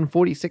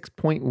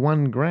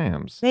 146.1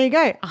 grams. There you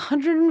go.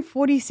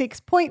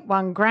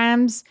 146.1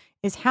 grams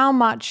is how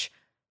much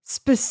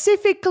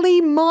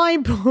specifically my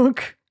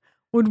book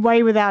would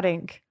weigh without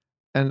ink.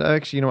 And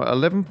actually, you know what?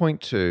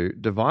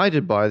 11.2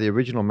 divided by the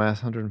original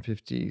mass,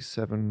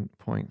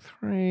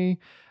 157.3,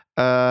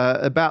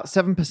 about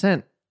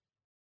 7%.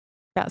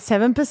 About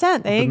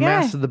 7%. There you The go.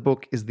 mass of the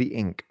book is the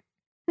ink.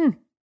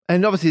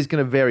 And obviously, it's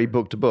going to vary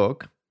book to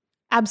book.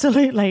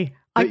 Absolutely.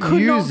 I But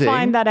could not using-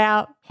 find that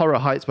out. Horror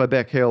Heights by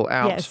Beck Hill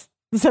out. Yes.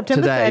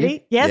 September today.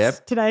 30. Yes,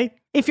 Yep. today.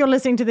 If you're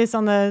listening to this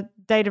on the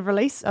date of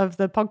release of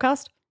the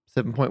podcast.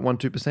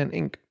 7.12%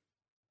 ink.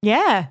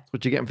 Yeah. That's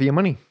what you're getting for your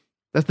money.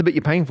 That's the bit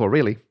you're paying for,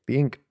 really, the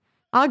ink.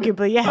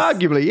 Arguably, yes.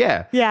 Arguably,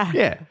 yeah. Yeah.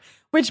 Yeah.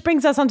 Which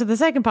brings us on to the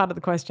second part of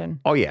the question.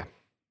 Oh, yeah.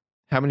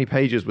 How many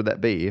pages would that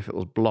be if it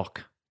was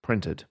block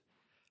printed?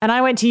 And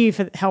I went to you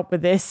for help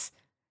with this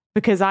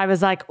because I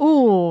was like,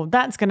 ooh,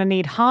 that's going to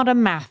need harder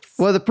maths.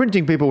 Well, the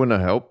printing people were no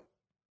help.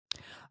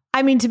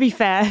 I mean, to be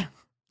fair,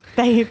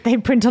 they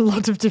print a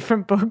lot of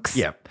different books.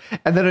 Yeah.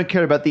 And they don't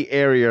care about the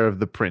area of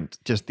the print,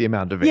 just the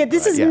amount of ink. Yeah,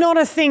 this right? is not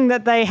a thing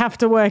that they have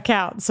to work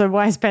out. So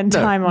why spend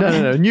time on it?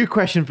 No. New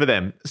question for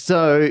them.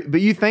 So, but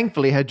you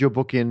thankfully had your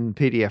book in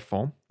PDF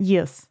form.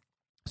 Yes.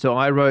 So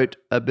I wrote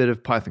a bit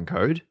of Python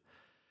code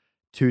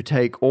to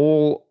take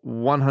all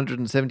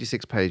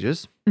 176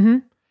 pages. Mm-hmm.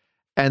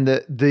 And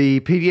the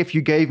PDF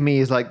you gave me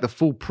is like the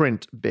full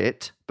print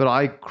bit, but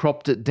I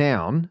cropped it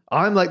down.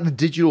 I'm like the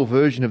digital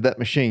version of that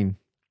machine.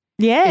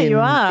 Yeah, you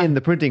are. In the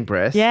printing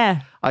press.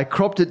 Yeah. I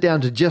cropped it down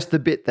to just the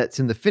bit that's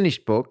in the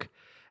finished book.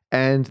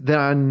 And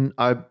then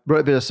I wrote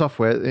a bit of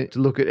software to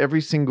look at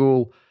every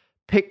single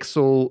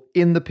pixel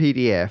in the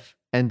PDF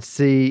and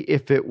see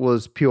if it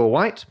was pure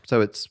white.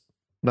 So it's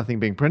nothing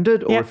being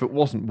printed, or Yep. if it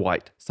wasn't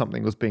white,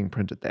 something was being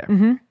printed there.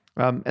 Mm-hmm.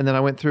 And then I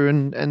went through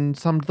and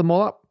summed them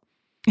all up.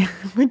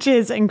 Which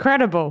is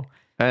incredible.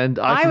 And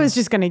I was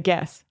just going to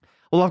guess.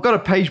 Well, I've got a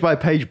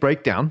page-by-page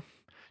breakdown.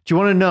 Do you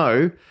want to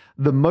know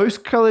the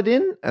most coloured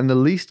in and the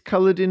least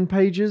coloured in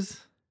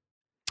pages?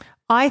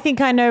 I think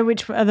I know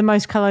which are the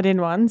most coloured in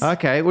ones.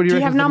 Okay, what do you Do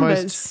you reckon? have The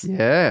numbers? most,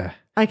 yeah.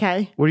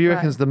 Okay. What do you right.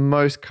 reckon is the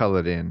most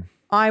coloured in?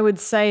 I would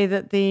say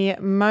that the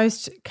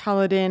most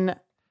coloured in,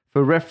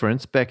 For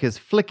reference, Beck is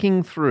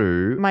flicking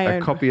through My a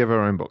own- copy of her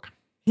own book.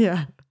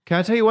 yeah, Can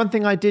I tell you one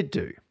thing I did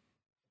do?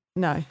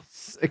 no.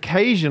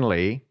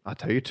 Occasionally, I'll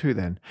tell you two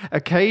then.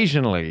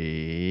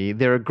 Occasionally,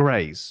 there are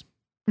greys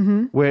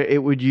Mm-hmm. where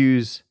it would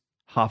use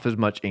half as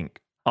much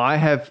ink. I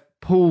have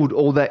pulled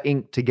all that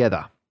ink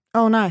together.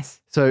 Oh,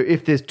 nice. So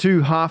if there's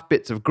two half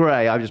bits of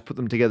grey, I've just put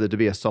them together to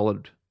be a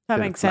solid That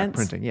bit of makes black sense.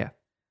 printing. Yeah.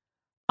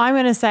 I'm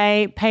going to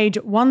say page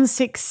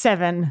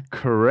 167.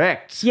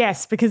 Correct.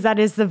 Yes, because that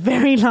is the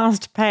very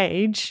last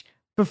page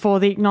before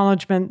the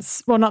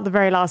acknowledgements. Well, not the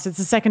very last, it's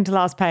the second to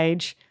last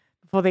page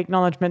before the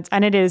acknowledgements.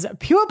 And it is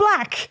pure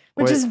black,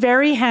 which Wait. is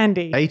very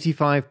handy.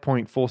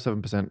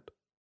 85.47%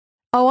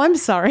 Oh, I'm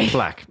sorry.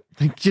 black.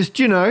 Just,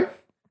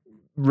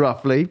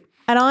 roughly.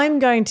 And I'm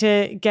going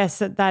to guess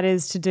that that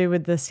is to do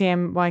with the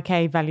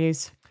CMYK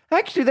values,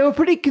 Actually, they were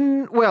pretty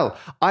well,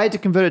 I had to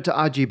convert it to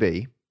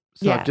RGB.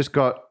 So Yeah. I've just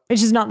got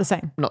which is not the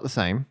same. not the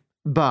same.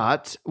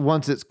 But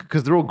once it's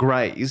because they're all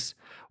greys,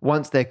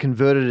 once they're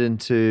converted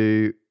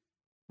into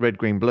red,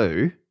 green,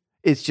 blue,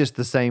 it's just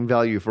the same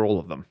value for all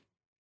of them.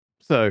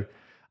 So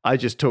I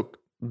just took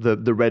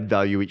the red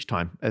value each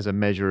time as a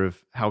measure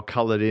of how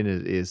colored in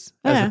it is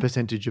as Yeah. a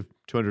percentage of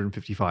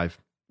 255,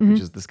 Mhm.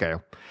 which is the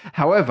scale.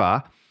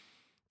 However,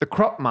 the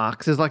crop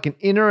marks is like an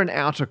inner and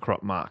outer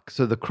crop mark.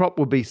 So the crop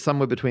will be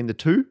somewhere between the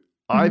two.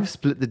 I've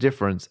split the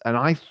difference. And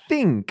I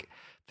think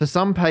for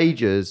some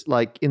pages,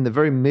 like in the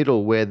very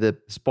middle where the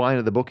spine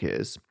of the book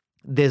is,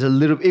 there's a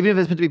little, even if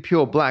it's meant to be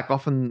pure black,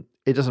 often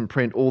it doesn't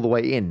print all the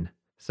way in.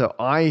 So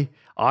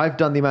I've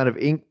done the amount of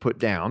ink put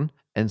down.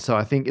 And so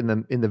I think in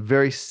the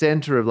very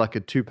center of like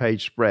a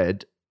 2-page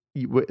spread,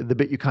 the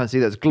bit you can't see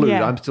that's glued,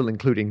 Yeah. I'm still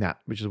including that,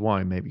 which is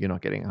why maybe you're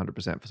not getting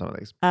 100% for some of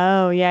these.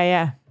 Oh,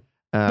 yeah.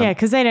 Yeah,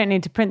 because they don't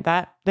need to print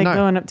that. They're no.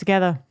 gluing it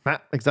together.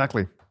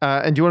 Exactly.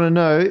 And do you want to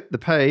know the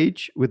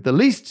page with the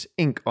least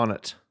ink on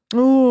it?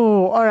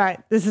 Ooh, all right.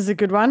 This is a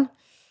good one.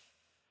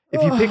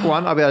 If you pick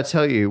one, I'll be able to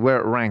tell you where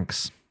it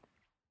ranks.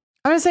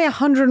 I'm going to say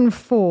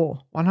 104.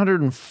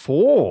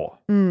 104.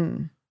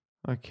 Hmm.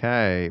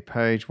 Okay,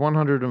 page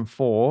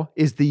 104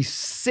 is the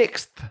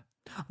 6th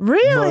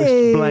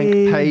Really? most blank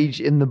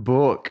page in the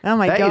book. Oh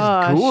my That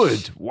gosh.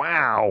 is good.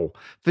 Wow.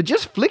 For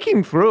just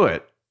flicking through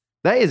it,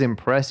 that is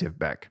impressive,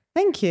 Beck.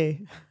 Thank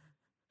you.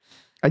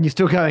 And you're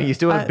still going. You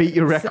still want to beat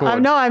your record.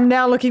 I'm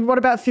now looking. What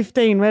about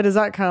 15? Where does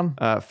that come?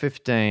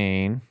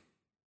 15,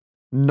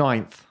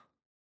 9th.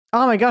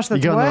 Oh my gosh,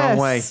 that's You're going worse. the wrong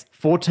way.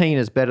 14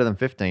 is better than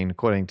 15,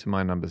 according to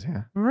my numbers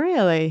here.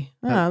 Really?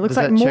 Oh, it looks does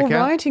like that more check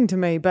out? writing to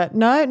me. But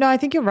no, I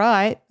think you're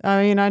right.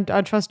 I mean,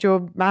 I trust your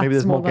maths. Maybe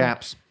there's more than-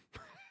 gaps.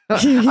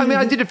 I mean,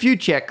 I did a few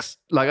checks.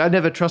 Like, I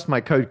never trust my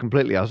code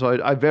completely.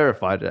 So I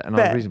verified it, and I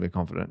Fair. was reasonably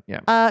confident.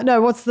 Yeah.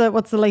 No, what's the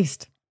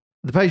least?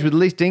 The page with the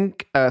least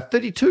ink,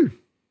 32.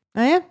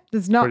 Oh yeah,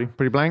 there's not.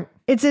 Pretty blank.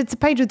 It's a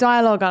page with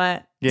dialogue on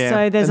it. Yeah,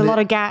 So there's and a lot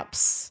of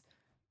gaps,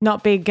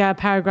 not big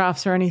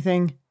paragraphs or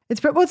anything.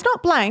 It's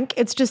not blank.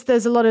 It's just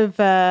there's a lot of.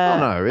 Oh,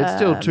 no. It's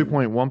still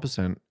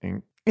 2.1%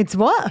 ink. It's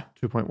what?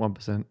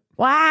 2.1%.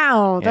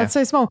 Wow, Yeah. that's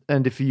so small.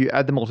 And if you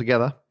add them all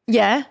together,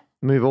 Yeah.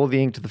 move all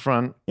the ink to the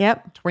front,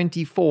 Yep.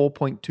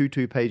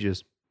 24.22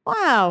 pages.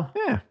 Wow.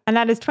 Yeah. And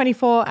that is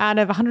 24 out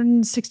of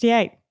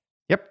 168.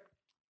 Yep.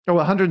 Oh,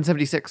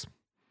 176.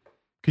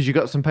 Because you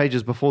got some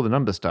pages before the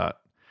numbers start.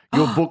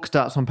 Your book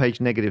starts on page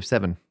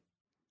 -7.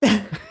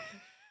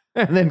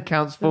 And then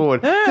counts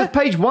forward. Because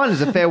page 1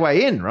 is a fair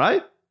way in,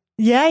 right?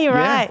 Yeah, you're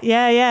Yeah. right.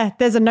 Yeah.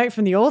 There's a note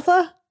from the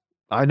author.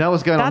 I know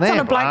what's going on That's there.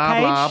 on a blank blah,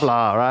 page. blah,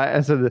 blah, right?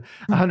 And so the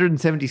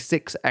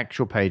 176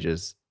 actual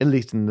pages, at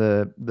least in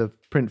the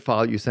print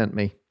file you sent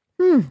me.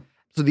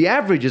 So the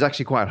average is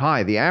actually quite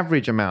high. The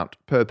average amount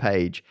per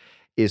page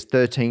is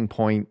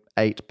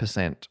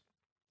 13.8%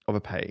 of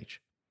a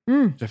page.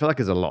 Which I feel like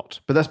is a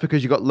lot. But that's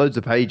because you've got loads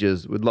of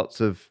pages with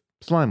lots of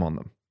slime on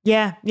them.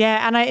 Yeah.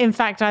 And in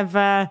fact, I've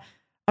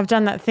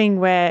done that thing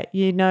where,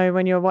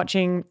 when you're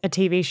watching a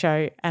TV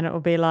show and it will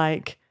be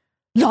like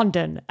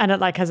London and it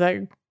like has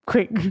a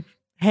quick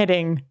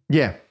heading.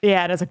 Yeah.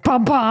 Yeah. And it's like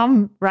bum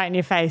bum right in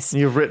your face.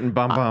 You've written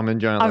bum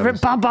in giant I've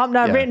letters. written bum. No,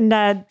 I've Yeah.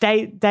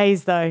 written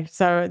days though.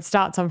 So it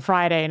starts on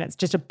Friday and it's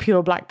just a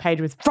pure black page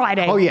with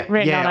Friday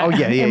written on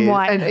it in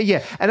white.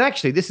 And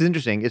actually, this is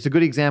interesting. It's a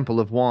good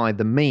example of why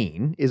the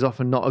mean is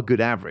often not a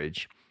good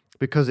average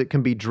because it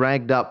can be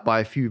dragged up by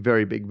a few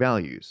very big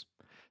values.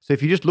 So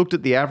if you just looked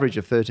at the average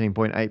of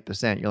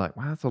 13.8%, you're like,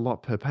 wow, that's a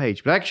lot per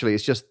page. But actually,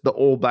 it's just the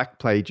all black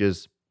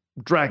pages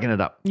dragging it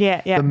up.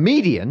 Yeah. The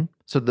median,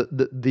 so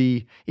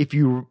the if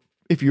you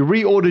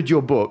reordered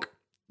your book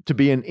to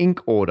be an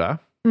ink order,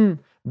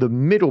 the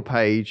middle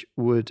page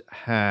would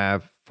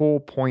have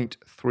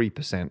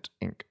 4.3%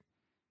 ink.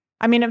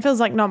 I mean, it feels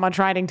like not much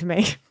writing to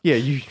me. Yeah,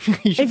 you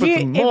should put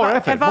some more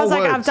effort. If I was more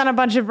like, words. I've done a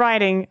bunch of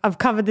writing, I've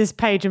covered this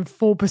page in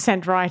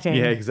 4% writing.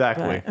 Yeah,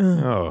 exactly.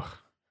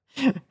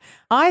 But,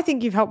 I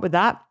think you've helped with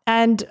that.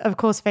 And of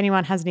course, if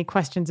anyone has any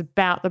questions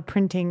about the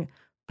printing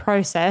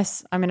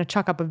process, I'm going to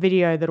chuck up a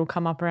video that'll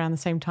come up around the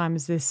same time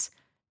as this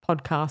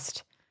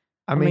podcast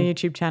on my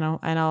YouTube channel,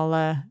 and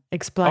I'll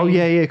explain. Oh,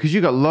 yeah, because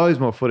you got loads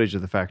more footage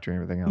of the factory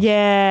and everything else.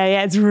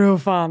 Yeah, it's real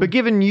fun. But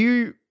given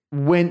you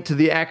went to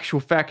the actual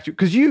factory,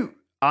 because you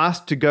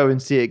asked to go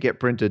and see it get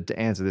printed to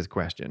answer this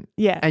question.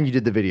 Yeah. And you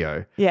did the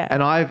video. Yeah.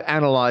 And I've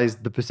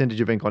analyzed the percentage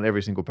of ink on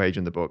every single page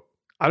in the book.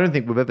 I don't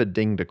think we've ever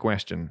dinged a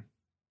question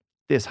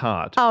this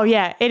hard. Oh,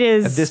 yeah, it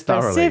is this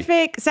thoroughly.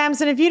 specific.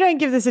 Samson, if you don't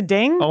give this a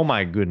ding, Oh,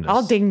 my goodness.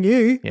 I'll ding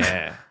you.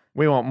 Yeah.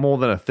 We want more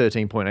than a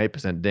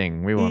 13.8%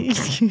 ding. We want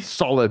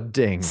solid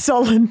ding.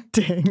 Solid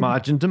ding.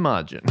 Margin to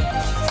margin.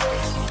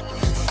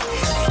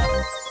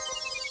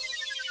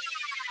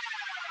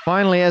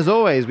 Finally, as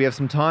always, we have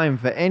some time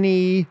for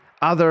any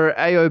other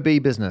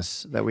AOB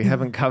business that we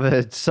haven't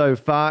covered so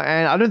far.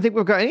 And I don't think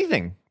we've got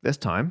anything this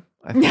time.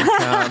 I think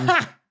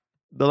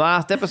the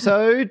last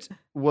episode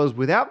was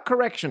without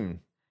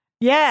correction.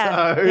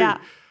 Yeah. So, yeah.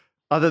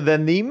 other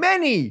than the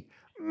many,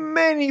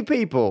 many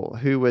people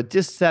who were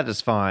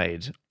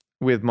dissatisfied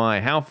with my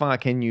how far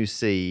can you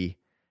see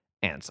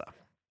answer.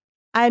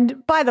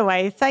 And by the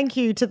way, thank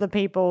you to the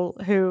people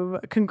who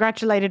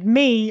congratulated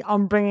me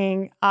on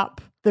bringing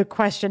up the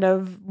question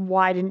of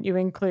why didn't you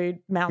include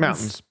mountains?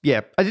 Mountains.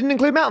 Yeah, I didn't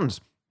include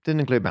mountains.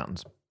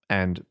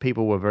 And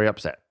people were very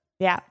upset,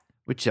 Yeah.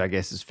 which I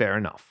guess is fair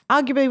enough.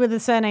 Arguably with the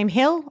surname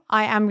Hill,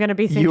 I am going to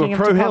be You were thinking of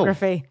pro Hill.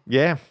 topography.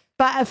 Yeah.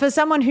 But for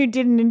someone who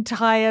did an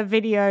entire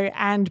video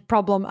and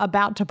problem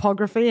about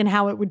topography and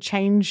how it would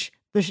change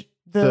the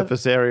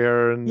Surface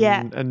area and,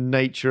 Yeah. and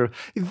nature.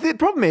 The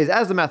problem is,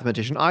 as a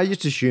mathematician, I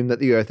just assume that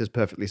the Earth is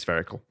perfectly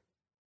spherical.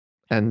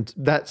 And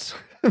that's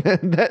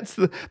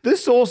the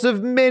source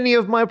of many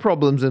of my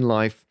problems in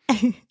life,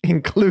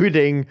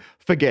 including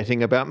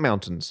forgetting about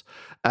mountains.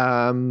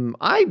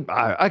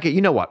 Okay,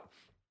 you know what?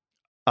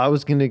 I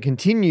was going to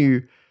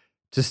continue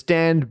to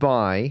stand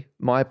by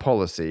my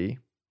policy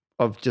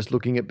of just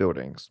looking at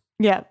buildings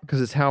Yeah.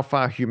 because it's how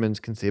far humans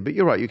can see. But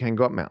you're right, you can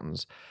go up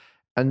mountains.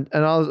 And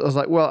I was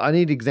like, well, I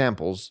need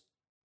examples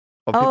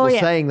of people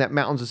saying that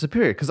mountains are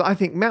superior because I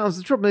think mountains,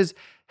 the trouble is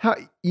how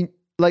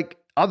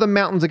other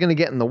mountains are going to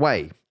get in the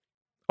way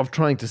of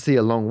trying to see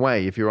a long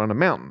way if you're on a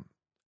mountain.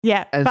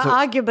 Yeah. And but so-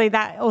 arguably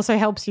that also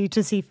helps you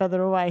to see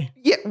further away.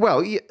 Yeah,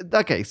 well,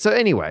 okay. So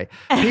anyway,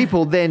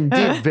 people then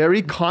did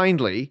very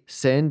kindly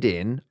send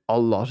in a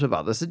lot of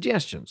other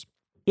suggestions.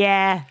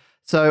 Yeah.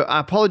 So I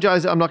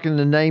apologize. I'm not going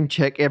to name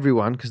check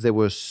everyone because there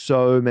were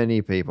so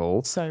many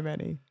people. So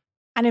many.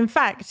 And in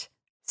fact,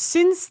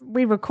 since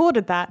we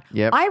recorded that,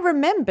 Yep. I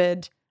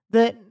remembered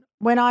that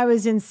when I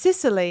was in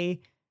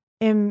Sicily,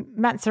 in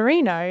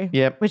Mazzarino,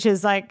 Yep. which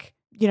is like,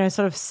 sort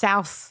of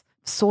south,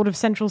 sort of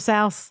central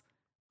south,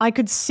 I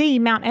could see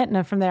Mount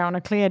Etna from there on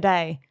a clear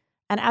day.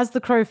 And as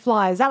the crow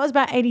flies, that was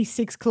about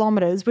 86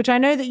 kilometers, which I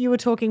know that you were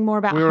talking more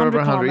about We were 100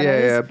 over 100,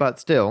 kilometers. yeah, but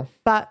still.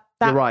 But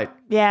that, You're right.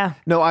 Yeah.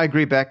 No, I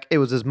agree, Beck. It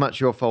was as much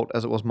your fault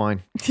as it was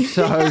mine.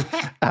 So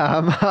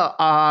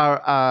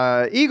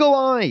our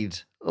eagle-eyed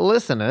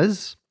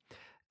listeners,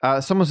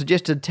 someone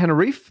suggested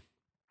Tenerife,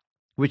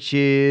 which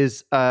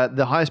is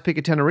the highest peak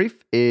of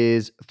Tenerife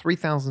is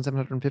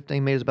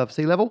 3,715 meters above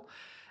sea level.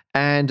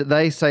 And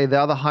they say the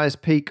other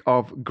highest peak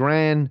of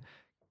Gran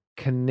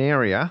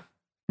Canaria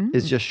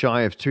is just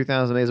shy of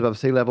 2,000 meters above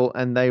sea level.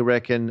 And they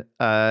reckon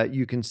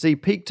you can see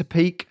peak to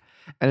peak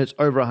and it's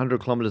over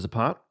 100 kilometers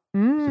apart.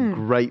 It's a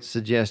great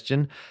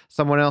suggestion.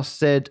 Someone else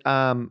said,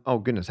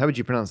 oh goodness, how would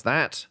you pronounce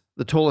that?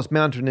 The tallest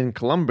mountain in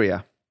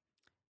Colombia.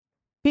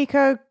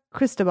 Pico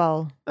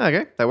Cristobal.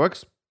 Okay, that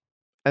works.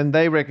 And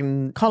they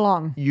reckon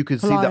Colon. you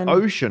could see Colon. the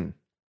ocean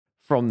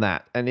from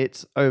that, and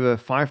it's over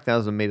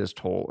 5,000 meters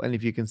tall. And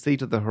if you can see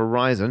to the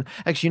horizon,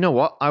 actually, you know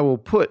what? I will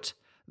put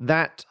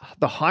the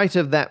height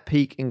of that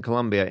peak in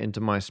Colombia into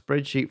my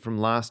spreadsheet from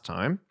last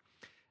time,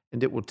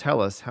 and it will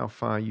tell us how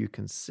far you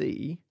can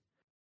see.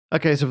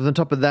 Okay, so from the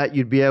top of that,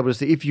 you'd be able to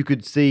see, if you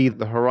could see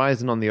the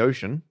horizon on the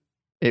ocean,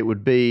 it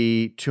would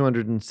be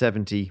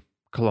 270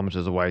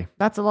 kilometers away.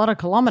 That's a lot of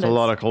kilometers. It's a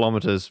lot of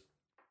kilometers.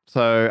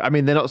 So, I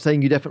mean, they're not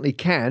saying you definitely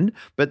can,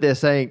 but they're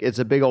saying it's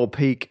a big old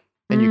peak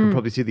and you can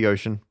probably see the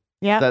ocean.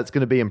 Yeah. That's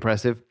going to be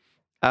impressive.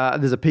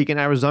 There's a peak in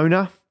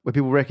Arizona where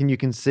people reckon you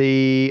can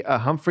see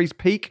Humphreys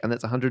Peak, and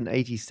that's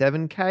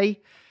 187K.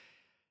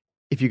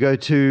 If you go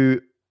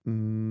to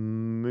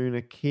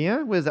Mauna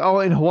Kea, where's that? Oh,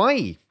 in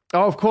Hawaii.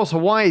 Oh, of course,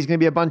 Hawaii is going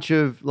to be a bunch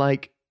of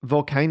like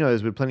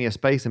volcanoes with plenty of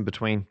space in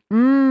between.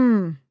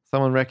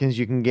 Someone reckons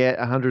you can get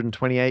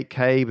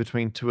 128K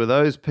between two of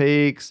those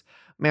peaks.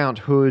 Mount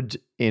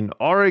Hood in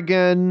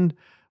Oregon.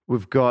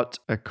 We've got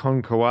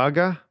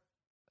Aconcagua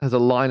has a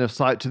line of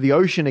sight to the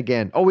ocean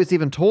again. Oh, it's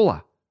even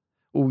taller.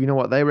 Oh, you know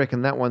what? They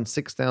reckon that one's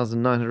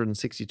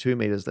 6,962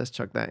 meters. Let's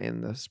chuck that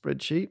in the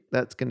spreadsheet.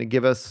 That's going to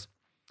give us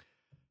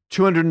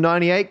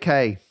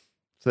 298K.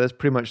 So that's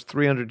pretty much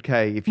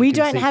 300K. If you We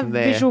can don't see have from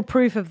there. visual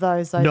proof of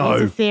those, though. No.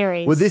 These are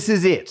theories. Well, this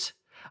is it.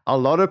 A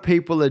lot of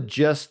people are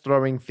just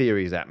throwing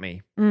theories at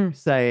me,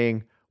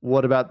 saying,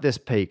 what about this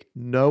peak?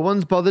 No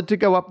one's bothered to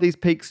go up these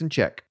peaks and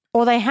check.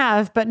 Or they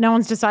have, but no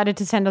one's decided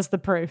to send us the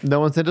proof. No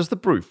one sent us the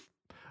proof.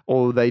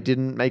 Or they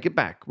didn't make it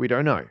back. We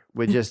don't know.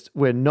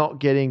 We're not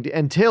getting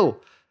until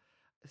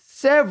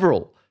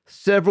several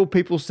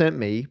people sent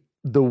me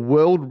the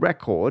world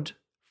record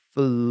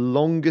for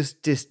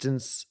longest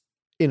distance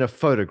in a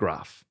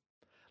photograph.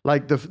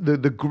 Like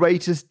the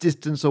greatest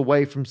distance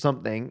away from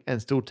something and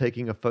still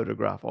taking a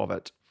photograph of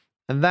it.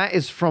 And that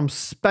is from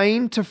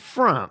Spain to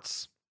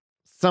France.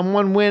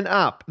 Someone went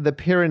up the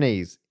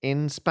Pyrenees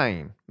in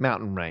Spain,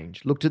 mountain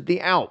range, looked at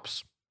the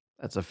Alps.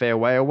 That's a fair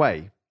way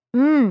away,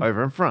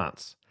 over in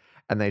France.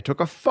 And they took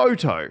a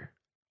photo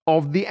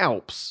of the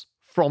Alps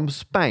from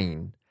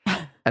Spain.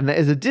 And there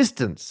is a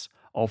distance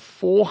of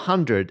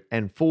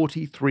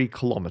 443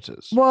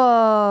 kilometers.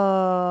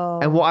 Whoa.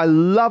 And what I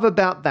love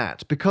about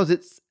that, because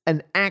it's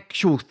an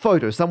actual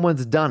photo,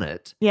 someone's done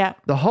it. Yeah.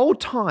 The whole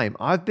time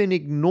I've been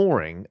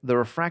ignoring the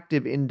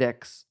refractive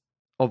index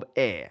of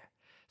air.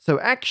 So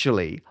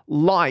actually,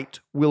 light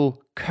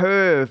will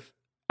curve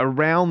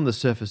around the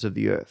surface of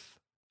the earth.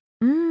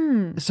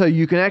 So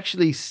you can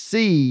actually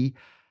see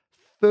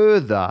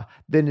further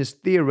than is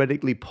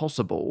theoretically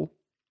possible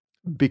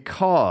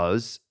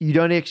because you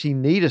don't actually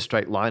need a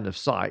straight line of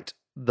sight.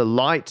 The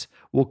light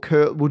will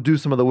do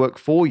some of the work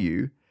for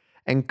you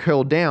and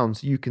curl down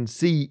so you can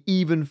see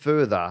even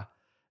further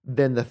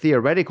than the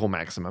theoretical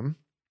maximum.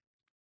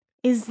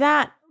 Is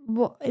that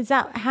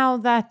how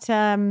that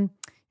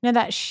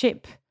that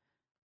ship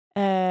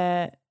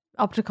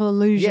optical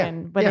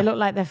illusion where they look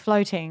like they're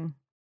floating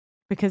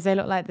because they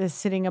look like they're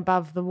sitting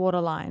above the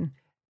waterline?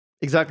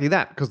 Exactly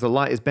that, because the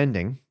light is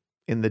bending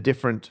in the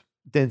different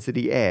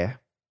density air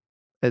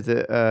as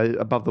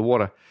above the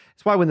water.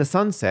 It's why when the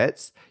sun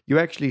sets, you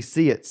actually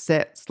see it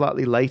set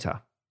slightly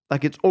later.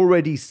 Like it's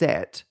already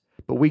set,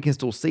 but we can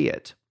still see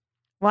it.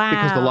 Wow.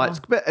 Because the light's,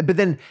 but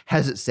then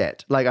has it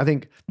set? Like I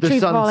think the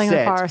Trees sun falling in the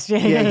set. forest. Yeah,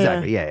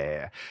 exactly.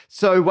 Yeah.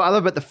 So what I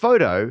love about the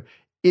photo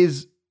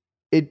is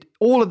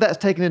all of that's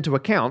taken into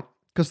account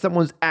because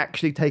someone's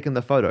actually taken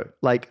the photo.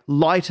 Like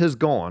light has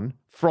gone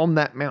from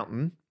that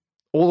mountain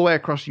all the way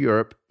across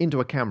Europe into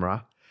a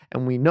camera,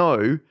 and we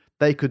know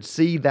they could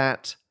see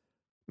that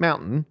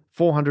mountain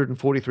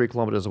 443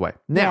 kilometers away.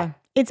 Now,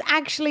 it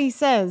actually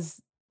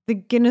says the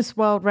Guinness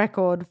World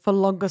Record for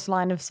longest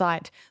line of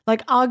sight.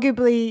 Like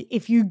arguably,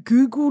 if you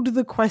Googled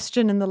the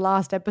question in the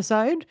last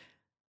episode,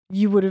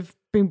 you would have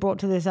been brought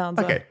to this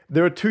answer. Okay,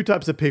 there are two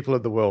types of people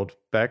in the world,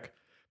 Beck.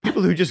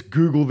 People who just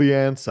Google the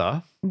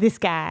answer. This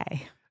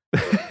guy.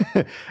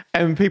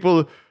 And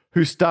people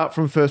who start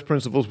from first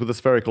principles with a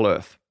spherical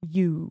Earth.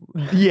 You.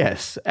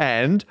 Yes,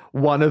 and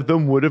one of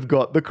them would have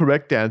got the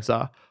correct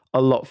answer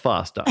a lot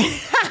faster.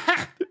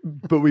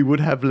 But we would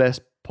have less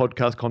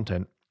podcast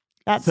content.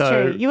 That's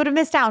true. You would have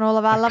missed out on all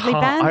of our lovely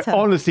banter. I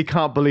honestly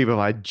can't believe if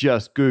I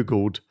just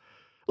Googled.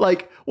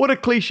 Like, what a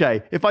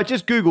cliche. If I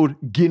just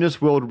Googled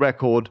Guinness World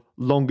Record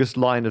longest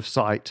line of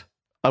sight,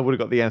 I would have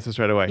got the answer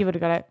straight away. You would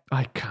have got it.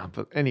 I can't,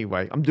 but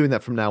anyway, I'm doing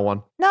that from now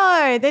on.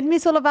 No, they'd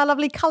miss all of our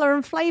lovely colour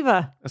and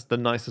flavour. That's the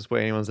nicest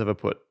way anyone's ever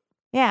put.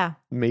 Yeah.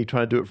 Me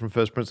trying to do it from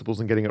first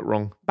principles and getting it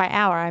wrong. By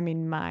our, I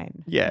mean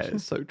mine. Yeah,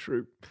 it's so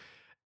true.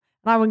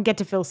 And I wouldn't get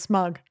to feel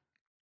smug.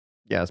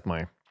 Yeah, it's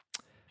my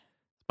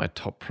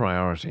top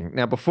priority.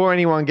 Now, before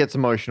anyone gets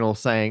emotional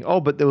saying, oh,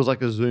 but there was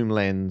like a zoom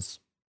lens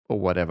or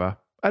whatever,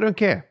 I don't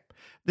care.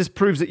 This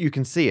proves that you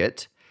can see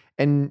it.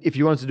 And if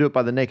you wanted to do it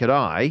by the naked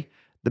eye,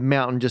 the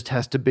mountain just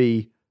has to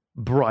be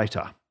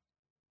brighter.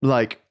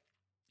 Like,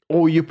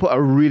 or you put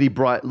a really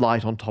bright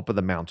light on top of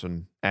the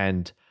mountain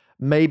and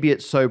maybe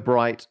it's so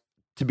bright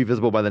to be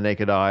visible by the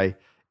naked eye,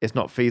 it's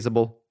not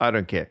feasible. I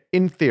don't care.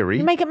 In theory.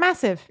 You make it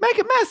massive. Make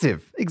it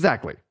massive.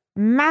 Exactly.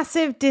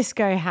 Massive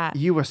disco hat.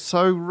 You were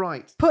so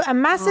right. Put a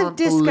massive Can't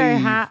disco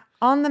believe. hat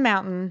on the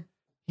mountain.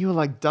 You were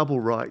like double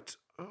right.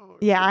 Oh,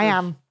 Yeah, I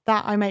am.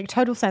 That I make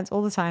total sense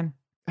all the time.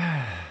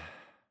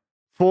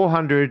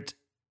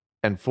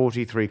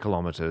 443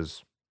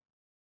 kilometers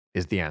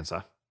is the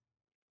answer.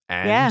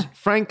 And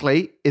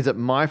frankly, is it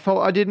my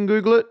fault I didn't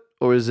Google it?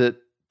 Or is it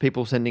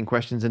people sending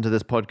questions into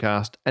this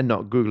podcast and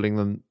not Googling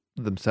them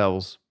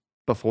themselves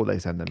before they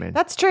send them in?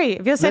 That's true.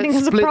 If you're sending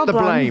Let's us a split problem.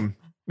 the blame.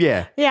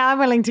 Yeah. Yeah, I'm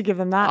willing to give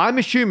them that. I'm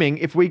assuming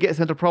if we get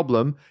sent a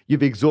problem,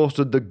 you've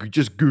exhausted the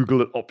just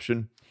Google it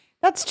option.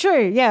 That's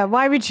true. Yeah.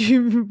 Why would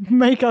you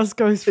make us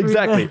go through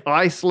Exactly.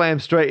 I slam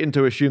straight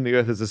into assume the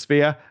Earth is a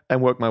sphere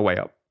and work my way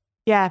up.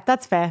 Yeah,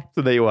 that's fair.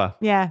 So there you are.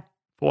 Yeah.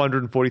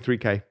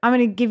 443K. I'm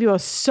going to give you a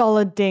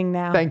solid ding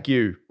now. Thank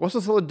you. What's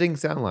a solid ding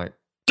sound like?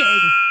 Ding.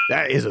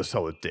 That is a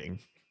solid ding.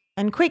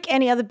 And quick,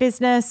 any other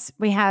business?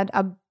 We had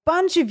a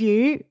bunch of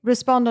you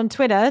respond on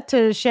Twitter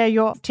to share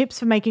your tips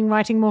for making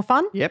writing more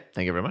fun. Yep.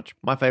 Thank you very much.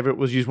 My favorite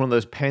was use one of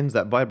those pens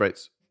that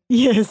vibrates.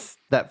 Yes.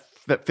 That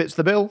that fits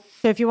the bill.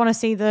 So if you want to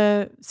see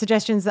the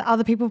suggestions that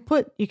other people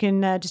put, you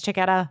can just check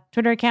out our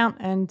Twitter account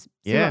and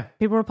see what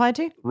people reply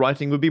to.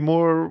 Writing would be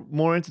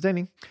more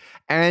entertaining.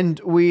 And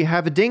we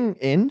have a ding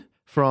in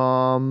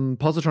from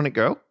Positronic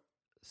Girl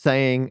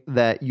saying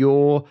that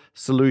your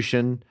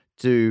solution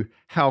to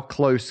how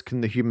close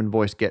can the human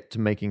voice get to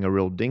making a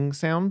real ding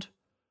sound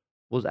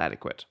was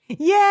adequate.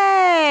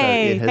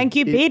 Yay! Thank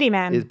you, Beardy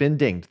Man. It's been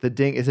dinged. The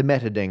ding is a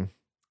meta ding.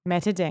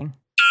 Meta ding.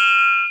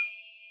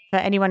 For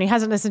anyone who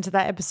hasn't listened to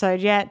that episode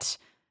yet,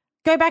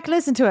 go back and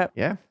listen to it.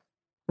 Yeah.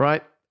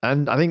 Right.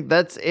 And I think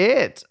that's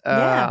it.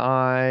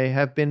 I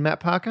have been Matt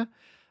Parker.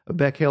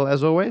 Beck Hill,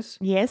 as always.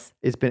 Yes.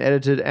 It's been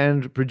edited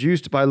and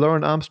produced by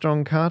Lauren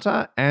Armstrong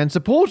Carter and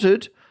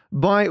supported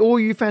by all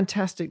you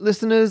fantastic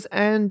listeners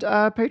and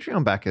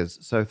Patreon backers.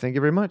 So thank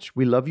you very much.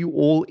 We love you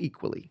all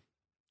equally.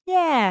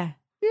 Yeah.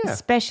 Yeah.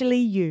 Especially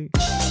you.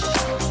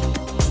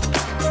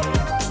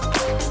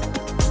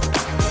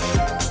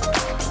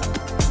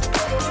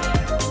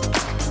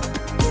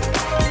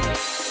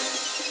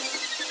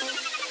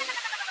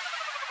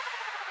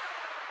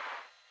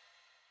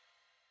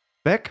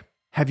 Beck,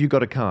 have you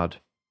got a card?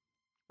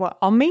 What,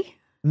 on me?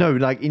 No,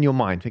 like in your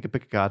mind. Pick a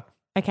card.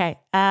 Okay.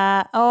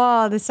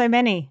 There's so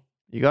many.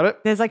 You got it?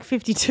 There's like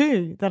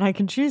 52 that I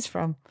can choose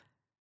from.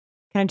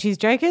 Can I choose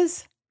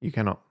jokers? You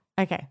cannot.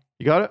 Okay.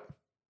 You got it?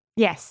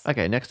 Yes.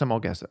 Okay, next time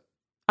I'll guess it.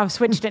 I've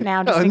switched it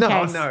now just in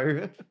case.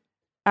 No.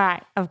 All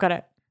right, I've got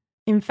it.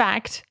 In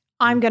fact,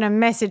 I'm going to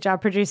message our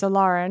producer,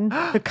 Lauren,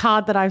 the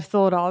card that I've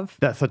thought of.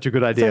 That's such a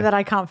good idea. So that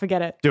I can't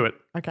forget it. Do it.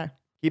 Okay.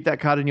 Keep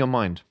that card in your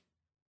mind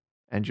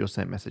and you'll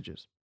send messages.